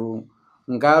from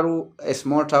Ngaru, a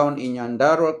small town in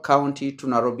Nyandarua County, to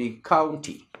Nairobi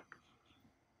County.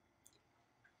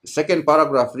 The second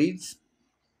paragraph reads,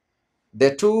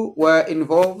 the two were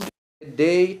involved in the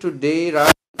day-to-day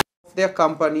running of their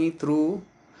company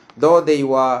though they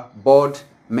were board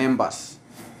members.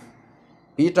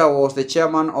 Peter was the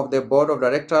chairman of the board of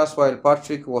directors while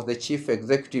Patrick was the chief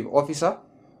executive officer.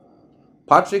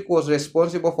 Patrick was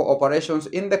responsible for operations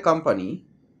in the company.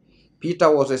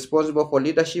 Peter was responsible for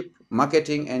leadership,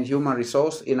 marketing, and human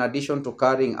resource in addition to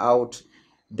carrying out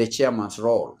the chairman's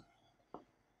role.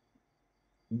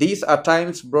 These at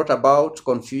times brought about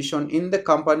confusion in the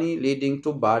company, leading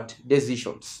to bad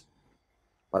decisions.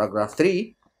 Paragraph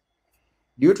 3.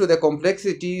 Due to the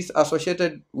complexities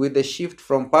associated with the shift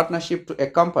from partnership to a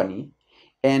company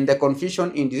and the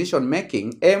confusion in decision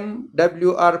making,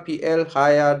 MWRPL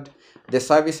hired the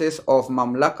services of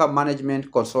Mamlaka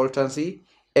Management Consultancy,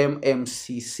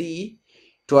 MMCC,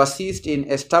 to assist in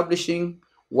establishing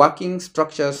working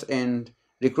structures and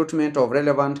recruitment of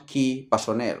relevant key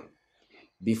personnel.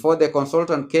 Before the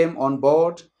consultant came on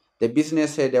board, the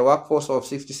business had a workforce of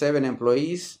 67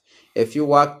 employees, a few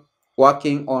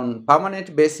working on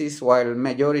permanent basis while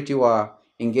majority were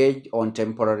engaged on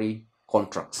temporary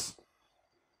contracts.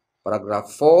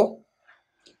 Paragraph 4.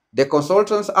 The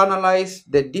consultants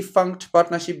analyzed the defunct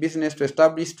partnership business to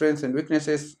establish strengths and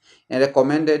weaknesses and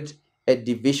recommended a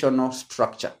divisional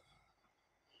structure.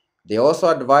 They also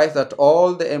advised that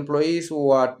all the employees who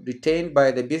were retained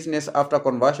by the business after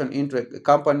conversion into a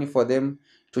company for them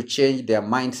to change their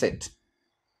mindset.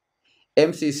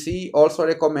 MCC also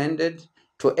recommended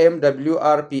to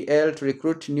MWRPL to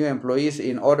recruit new employees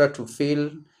in order to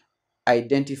fill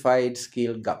identified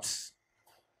skill gaps.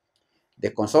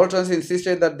 The consultants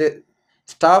insisted that the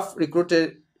staff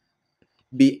recruited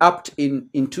be apt in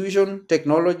intuition,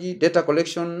 technology, data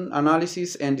collection,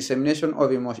 analysis, and dissemination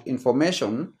of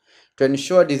information to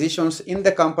ensure decisions in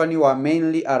the company were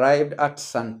mainly arrived at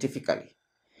scientifically.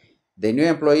 The new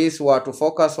employees were to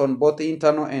focus on both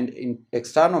internal and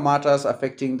external matters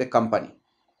affecting the company.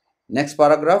 Next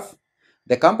paragraph.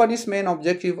 The company's main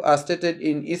objective, as stated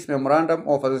in its memorandum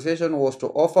of association, was to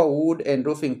offer wood and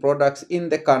roofing products in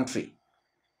the country.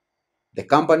 The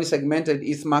company segmented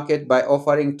its market by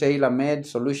offering tailor-made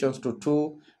solutions to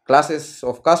two classes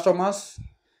of customers: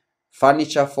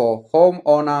 furniture for home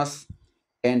owners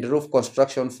and roof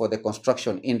construction for the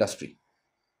construction industry.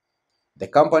 The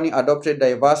company adopted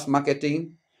diverse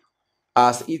marketing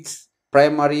as its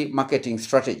primary marketing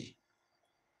strategy.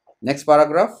 Next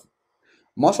paragraph.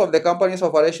 Most of the company's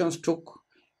operations took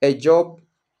a job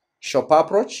shop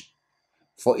approach.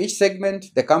 For each segment,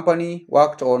 the company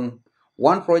worked on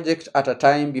one project at a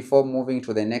time before moving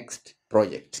to the next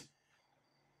project.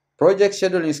 Project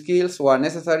scheduling skills were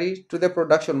necessary to the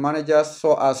production managers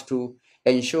so as to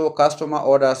ensure customer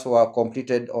orders were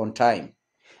completed on time.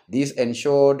 This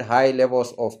ensured high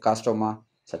levels of customer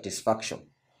satisfaction.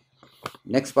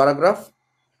 Next paragraph.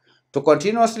 To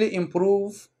continuously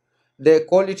improve the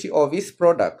quality of its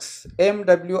products,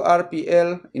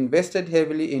 MWRPL invested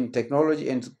heavily in technology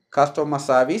and customer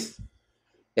service.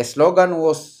 A slogan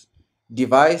was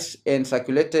devised and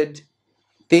circulated: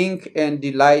 think and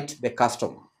delight the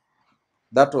customer.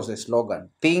 That was a slogan: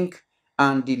 think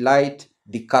and delight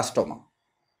the customer.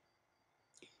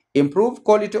 Improved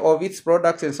quality of its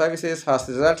products and services has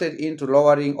resulted into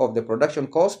lowering of the production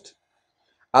cost.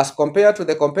 As compared to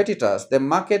the competitors, the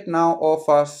market now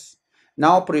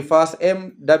prefers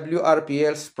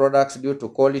MWRPL's products due to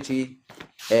quality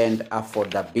and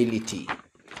affordability.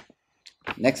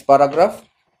 Next paragraph.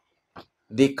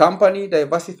 The company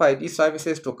diversified its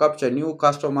services to capture new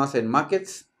customers and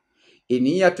markets. In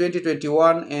year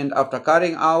 2021, and after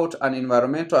carrying out an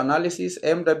environmental analysis,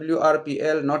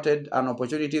 MWRPL noted an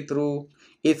opportunity through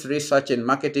its research and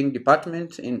marketing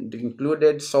department and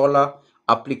included solar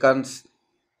appliances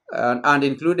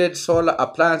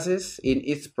in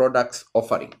its products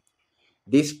offering.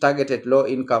 This targeted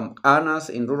low-income earners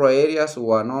in rural areas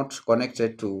who are not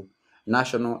connected to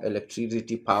national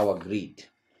electricity power grid.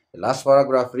 The last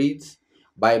paragraph reads,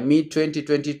 by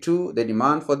mid-2022, the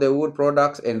demand for the wood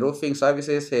products and roofing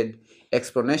services had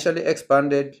exponentially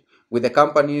expanded, with the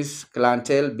company's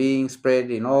clientele being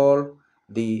spread in all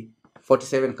the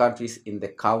 47 countries in the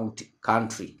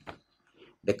country.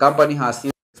 The company has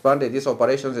expanded its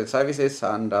operations and services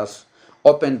and has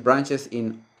opened branches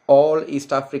in all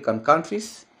East African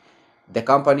countries. The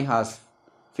company has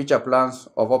future plans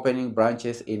of opening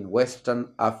branches in West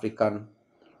African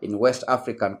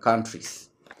countries.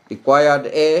 Required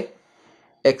A.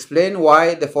 Explain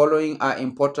why the following are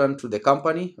important to the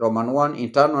company. Roman 1,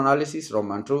 internal analysis.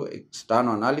 Roman 2,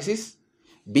 external analysis.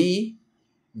 B.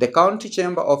 The County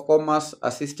Chamber of Commerce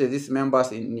assisted its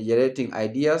members in generating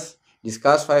ideas.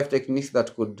 Discuss 5 techniques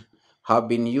that could have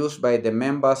been used by the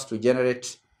members to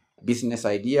generate business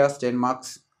ideas. 10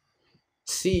 marks.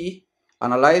 C.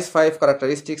 Analyze 5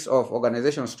 characteristics of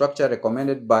organizational structure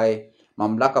recommended by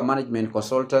Mamlaka Management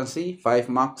Consultancy. 5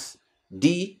 marks.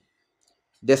 D.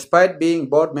 Despite being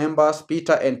board members,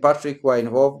 Peter and Patrick were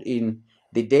involved in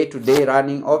the day-to-day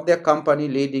running of their company,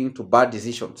 leading to bad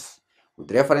decisions.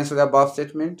 With reference to the above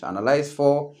statement, analyze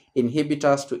 4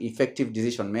 inhibitors to effective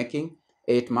decision-making.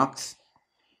 8 marks.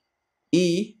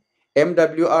 E.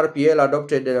 MWRPL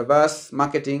adopted diverse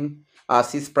marketing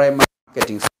as its primary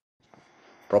marketing strategy.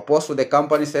 Propose to the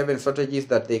company 7 strategies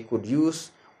that they could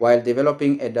use while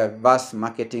developing a diverse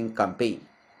marketing campaign.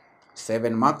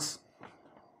 7 marks.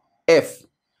 F.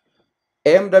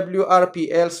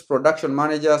 MWRPL's production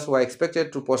managers were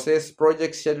expected to possess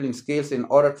project scheduling skills in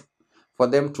order for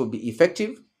them to be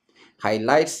effective.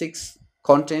 Highlight 6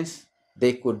 contents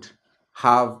they could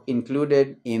have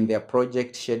included in their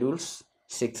project schedules.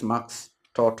 6 marks,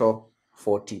 total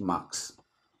 40 marks.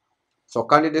 So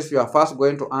candidates, you are first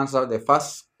going to answer the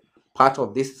first part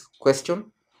of this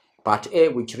question, part A,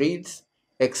 which reads,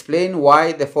 explain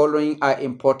why the following are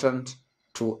important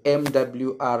to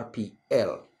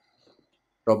MWRPL.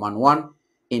 Roman 1,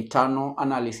 internal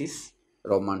analysis.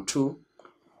 Roman 2,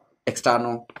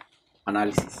 external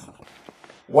analysis.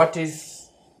 What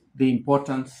is the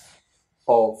importance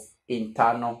of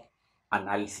internal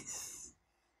analysis?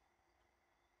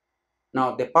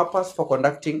 Now, the purpose for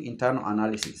conducting internal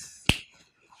analysis,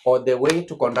 or the way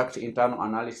to conduct internal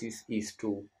analysis, is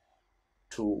to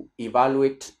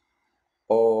evaluate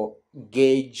or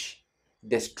gauge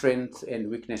the strengths and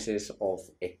weaknesses of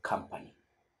a company.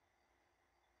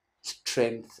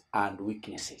 Strengths and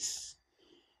weaknesses.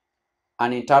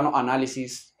 An internal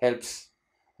analysis helps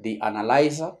the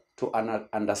analyzer to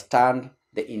understand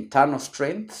the internal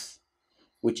strengths,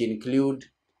 which include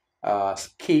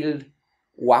skilled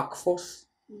workforce,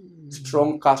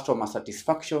 strong customer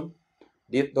satisfaction.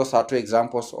 Those are 2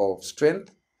 examples of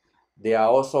strength. There are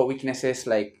also weaknesses,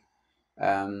 like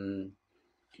in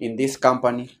this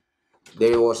company,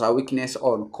 there was a weakness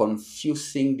on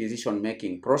confusing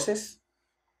decision-making process.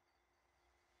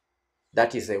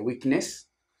 That is a weakness.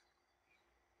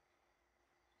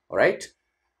 All right.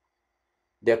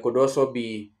 There could also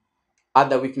be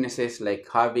other weaknesses, like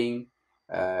having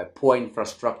poor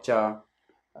infrastructure,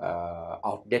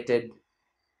 outdated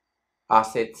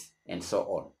assets, and so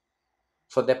on.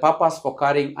 So the purpose for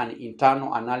carrying an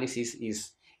internal analysis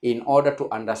is in order to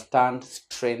understand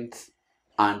strengths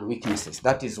and weaknesses.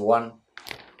 That is one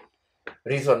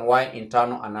reason why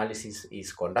internal analysis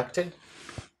is conducted,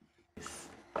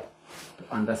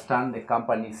 to understand the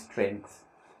company's strengths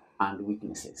and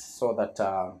weaknesses, so that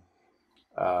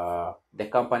the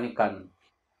company can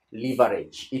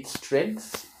leverage its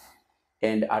strengths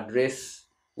and address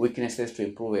weaknesses to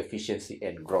improve efficiency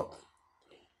and growth.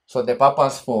 So the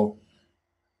purpose for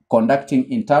conducting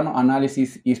internal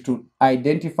analysis is to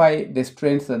identify the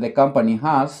strengths that the company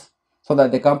has, so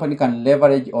that the company can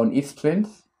leverage on its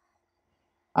strengths.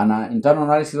 And internal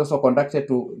analysis is also conducted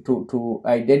to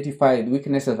identify the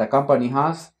weaknesses the company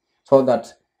has, so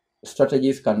that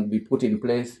strategies can be put in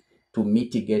place to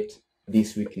mitigate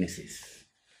these weaknesses,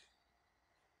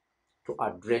 to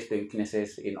address the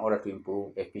weaknesses in order to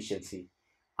improve efficiency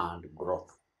and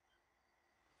growth.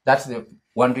 That's the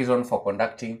one reason for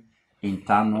conducting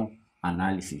internal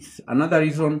analysis. Another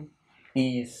reason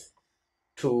is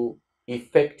to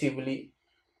effectively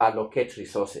allocate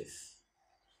resources.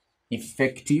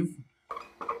 Effective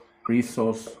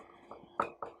resource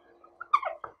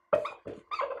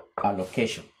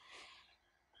allocation.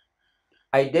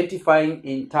 Identifying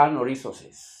internal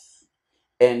resources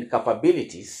and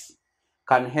capabilities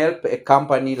can help a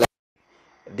company like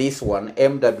this one,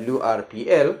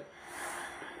 MWRPL,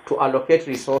 to allocate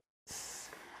resources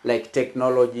like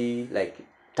technology, like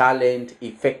talent,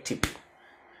 effectively,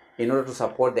 in order to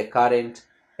support the current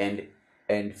and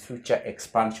future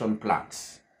expansion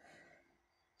plans.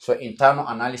 So internal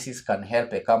analysis can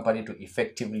help a company to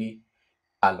effectively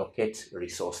allocate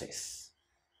resources.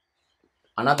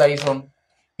 Another reason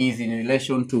is in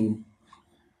relation to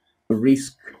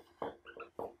risk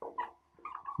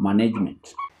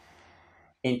management.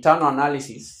 Internal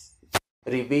analysis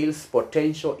reveals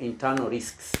potential internal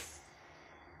risks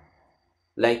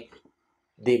like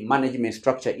the management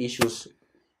structure issues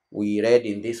we read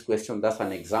in this question. That's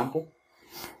an example.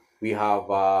 We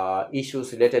have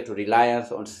issues related to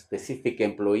reliance on specific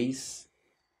employees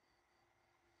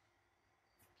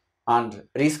and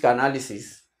risk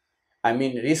analysis.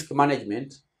 Risk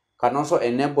management can also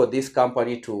enable this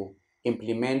company to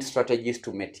implement strategies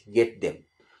to mitigate them.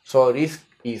 So risk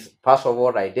is first of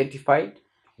all identified,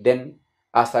 then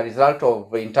as a result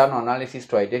of internal analysis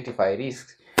to identify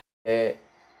risks,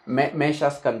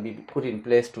 measures can be put in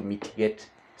place to mitigate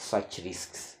such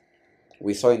risks.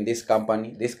 We saw in this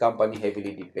company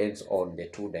heavily depends on the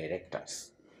two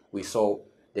directors. We saw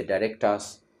the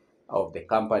directors of the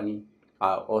company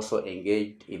are also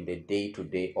engaged in the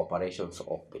day-to-day operations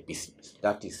of the business.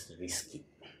 That is risky,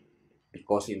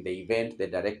 because in the event the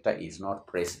director is not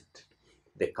present,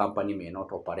 the company may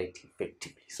not operate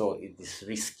effectively. So it is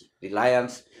risky.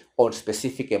 Reliance on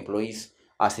specific employees,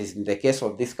 as is in the case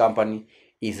of this company,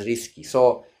 is risky.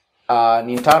 So an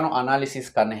internal analysis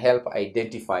can help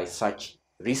identify such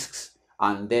risks,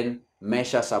 and then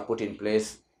measures are put in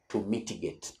place to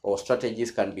mitigate, or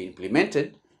strategies can be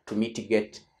implemented to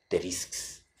mitigate the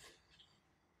risks.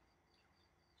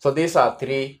 So these are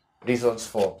three reasons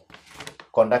for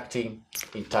conducting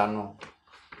internal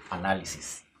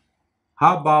analysis.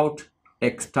 How about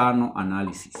external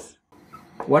analysis?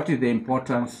 What is the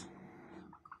importance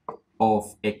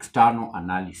of external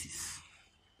analysis?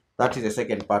 That is the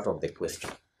second part of the question.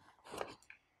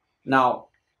 Now,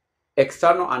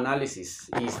 external analysis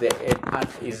is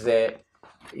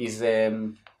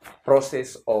the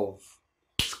process of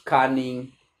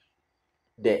scanning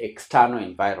the external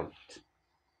environment.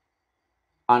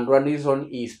 And one reason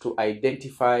is to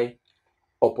identify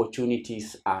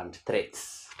opportunities and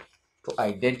threats, to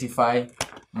identify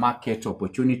market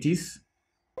opportunities.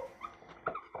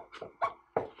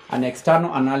 An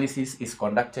external analysis is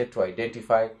conducted to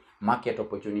identify market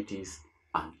opportunities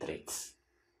and threats.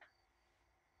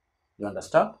 You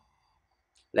understand?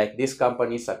 Like this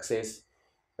company's success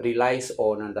relies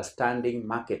on understanding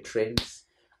market trends,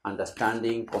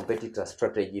 understanding competitor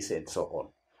strategies, and so on.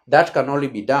 That can only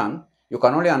be done. You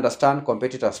can only understand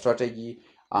competitor strategy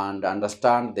and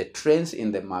understand the trends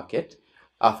in the market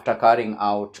after carrying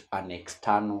out an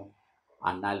external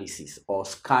analysis or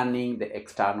scanning the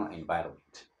external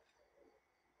environment.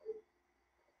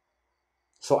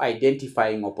 So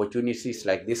identifying opportunities,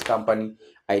 like this company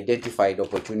identified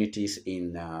opportunities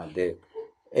in the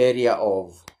area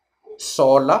of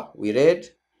solar. We read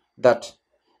that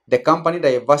the company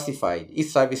diversified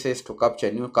its services to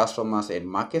capture new customers and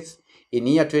markets in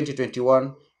year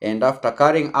 2021, and after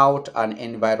carrying out an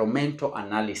environmental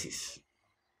analysis,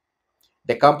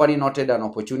 the company noted an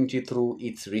opportunity through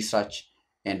its research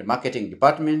and marketing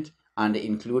department and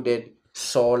included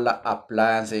solar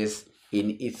appliances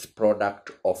in its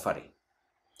product offering.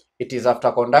 It is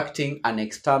after conducting an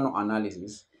external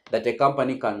analysis that a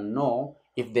company can know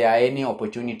if there are any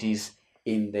opportunities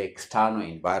in the external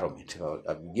environment.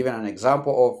 I've given an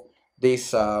example of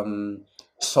these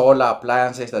solar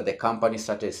appliances that the company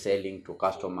started selling to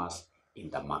customers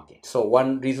in the market. So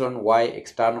one reason why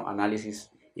external analysis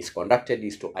is conducted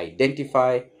is to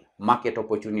identify market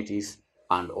opportunities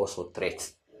and also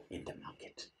threats in the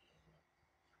market.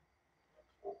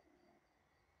 Do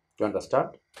you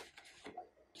understand?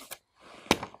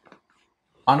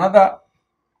 Another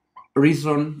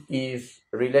reason is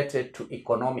related to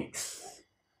economics.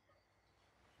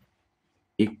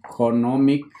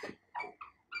 Economic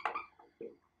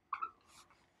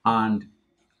and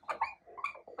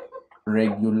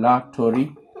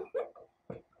regulatory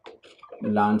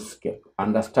landscape.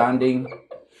 Understanding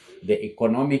the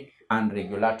economic and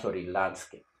regulatory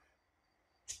landscape.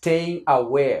 Staying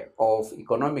aware of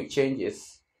economic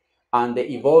changes and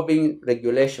the evolving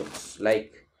regulations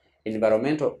like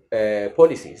environmental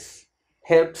policies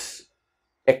helps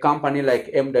a company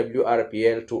like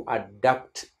MWRPL to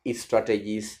adapt its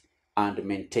strategies and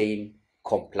maintain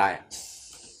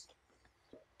compliance.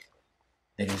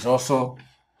 There is also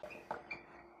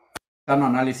an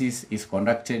analysis is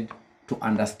conducted to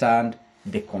understand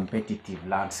the competitive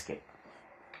landscape.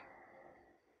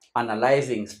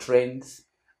 Analyzing strengths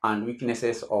and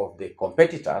weaknesses of the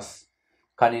competitors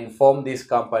can inform this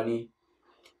company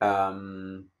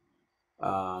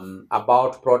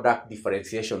about product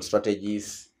differentiation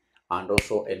strategies and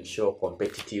also ensure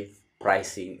competitive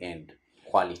pricing and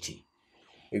quality.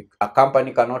 A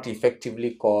company cannot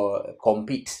effectively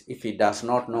compete if it does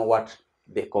not know what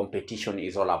the competition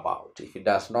is all about, if it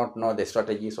does not know the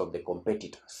strategies of the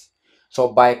competitors.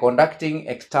 So by conducting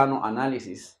external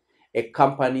analysis, a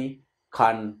company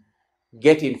can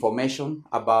get information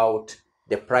about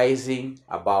the pricing,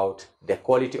 about the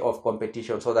quality of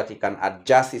competition, so that it can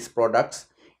adjust its products,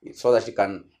 so that it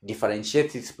can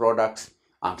differentiate its products,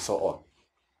 and so on.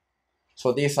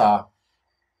 So these are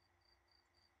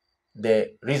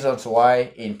the reasons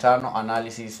why internal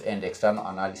analysis and external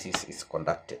analysis is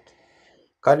conducted.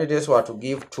 Candidates were to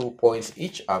give 2 points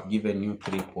each. I've given you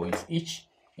 3 points each.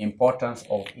 Importance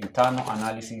of internal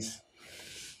analysis,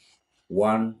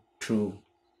 1, 2,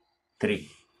 3.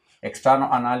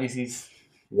 External analysis,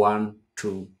 1,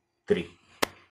 2, 3.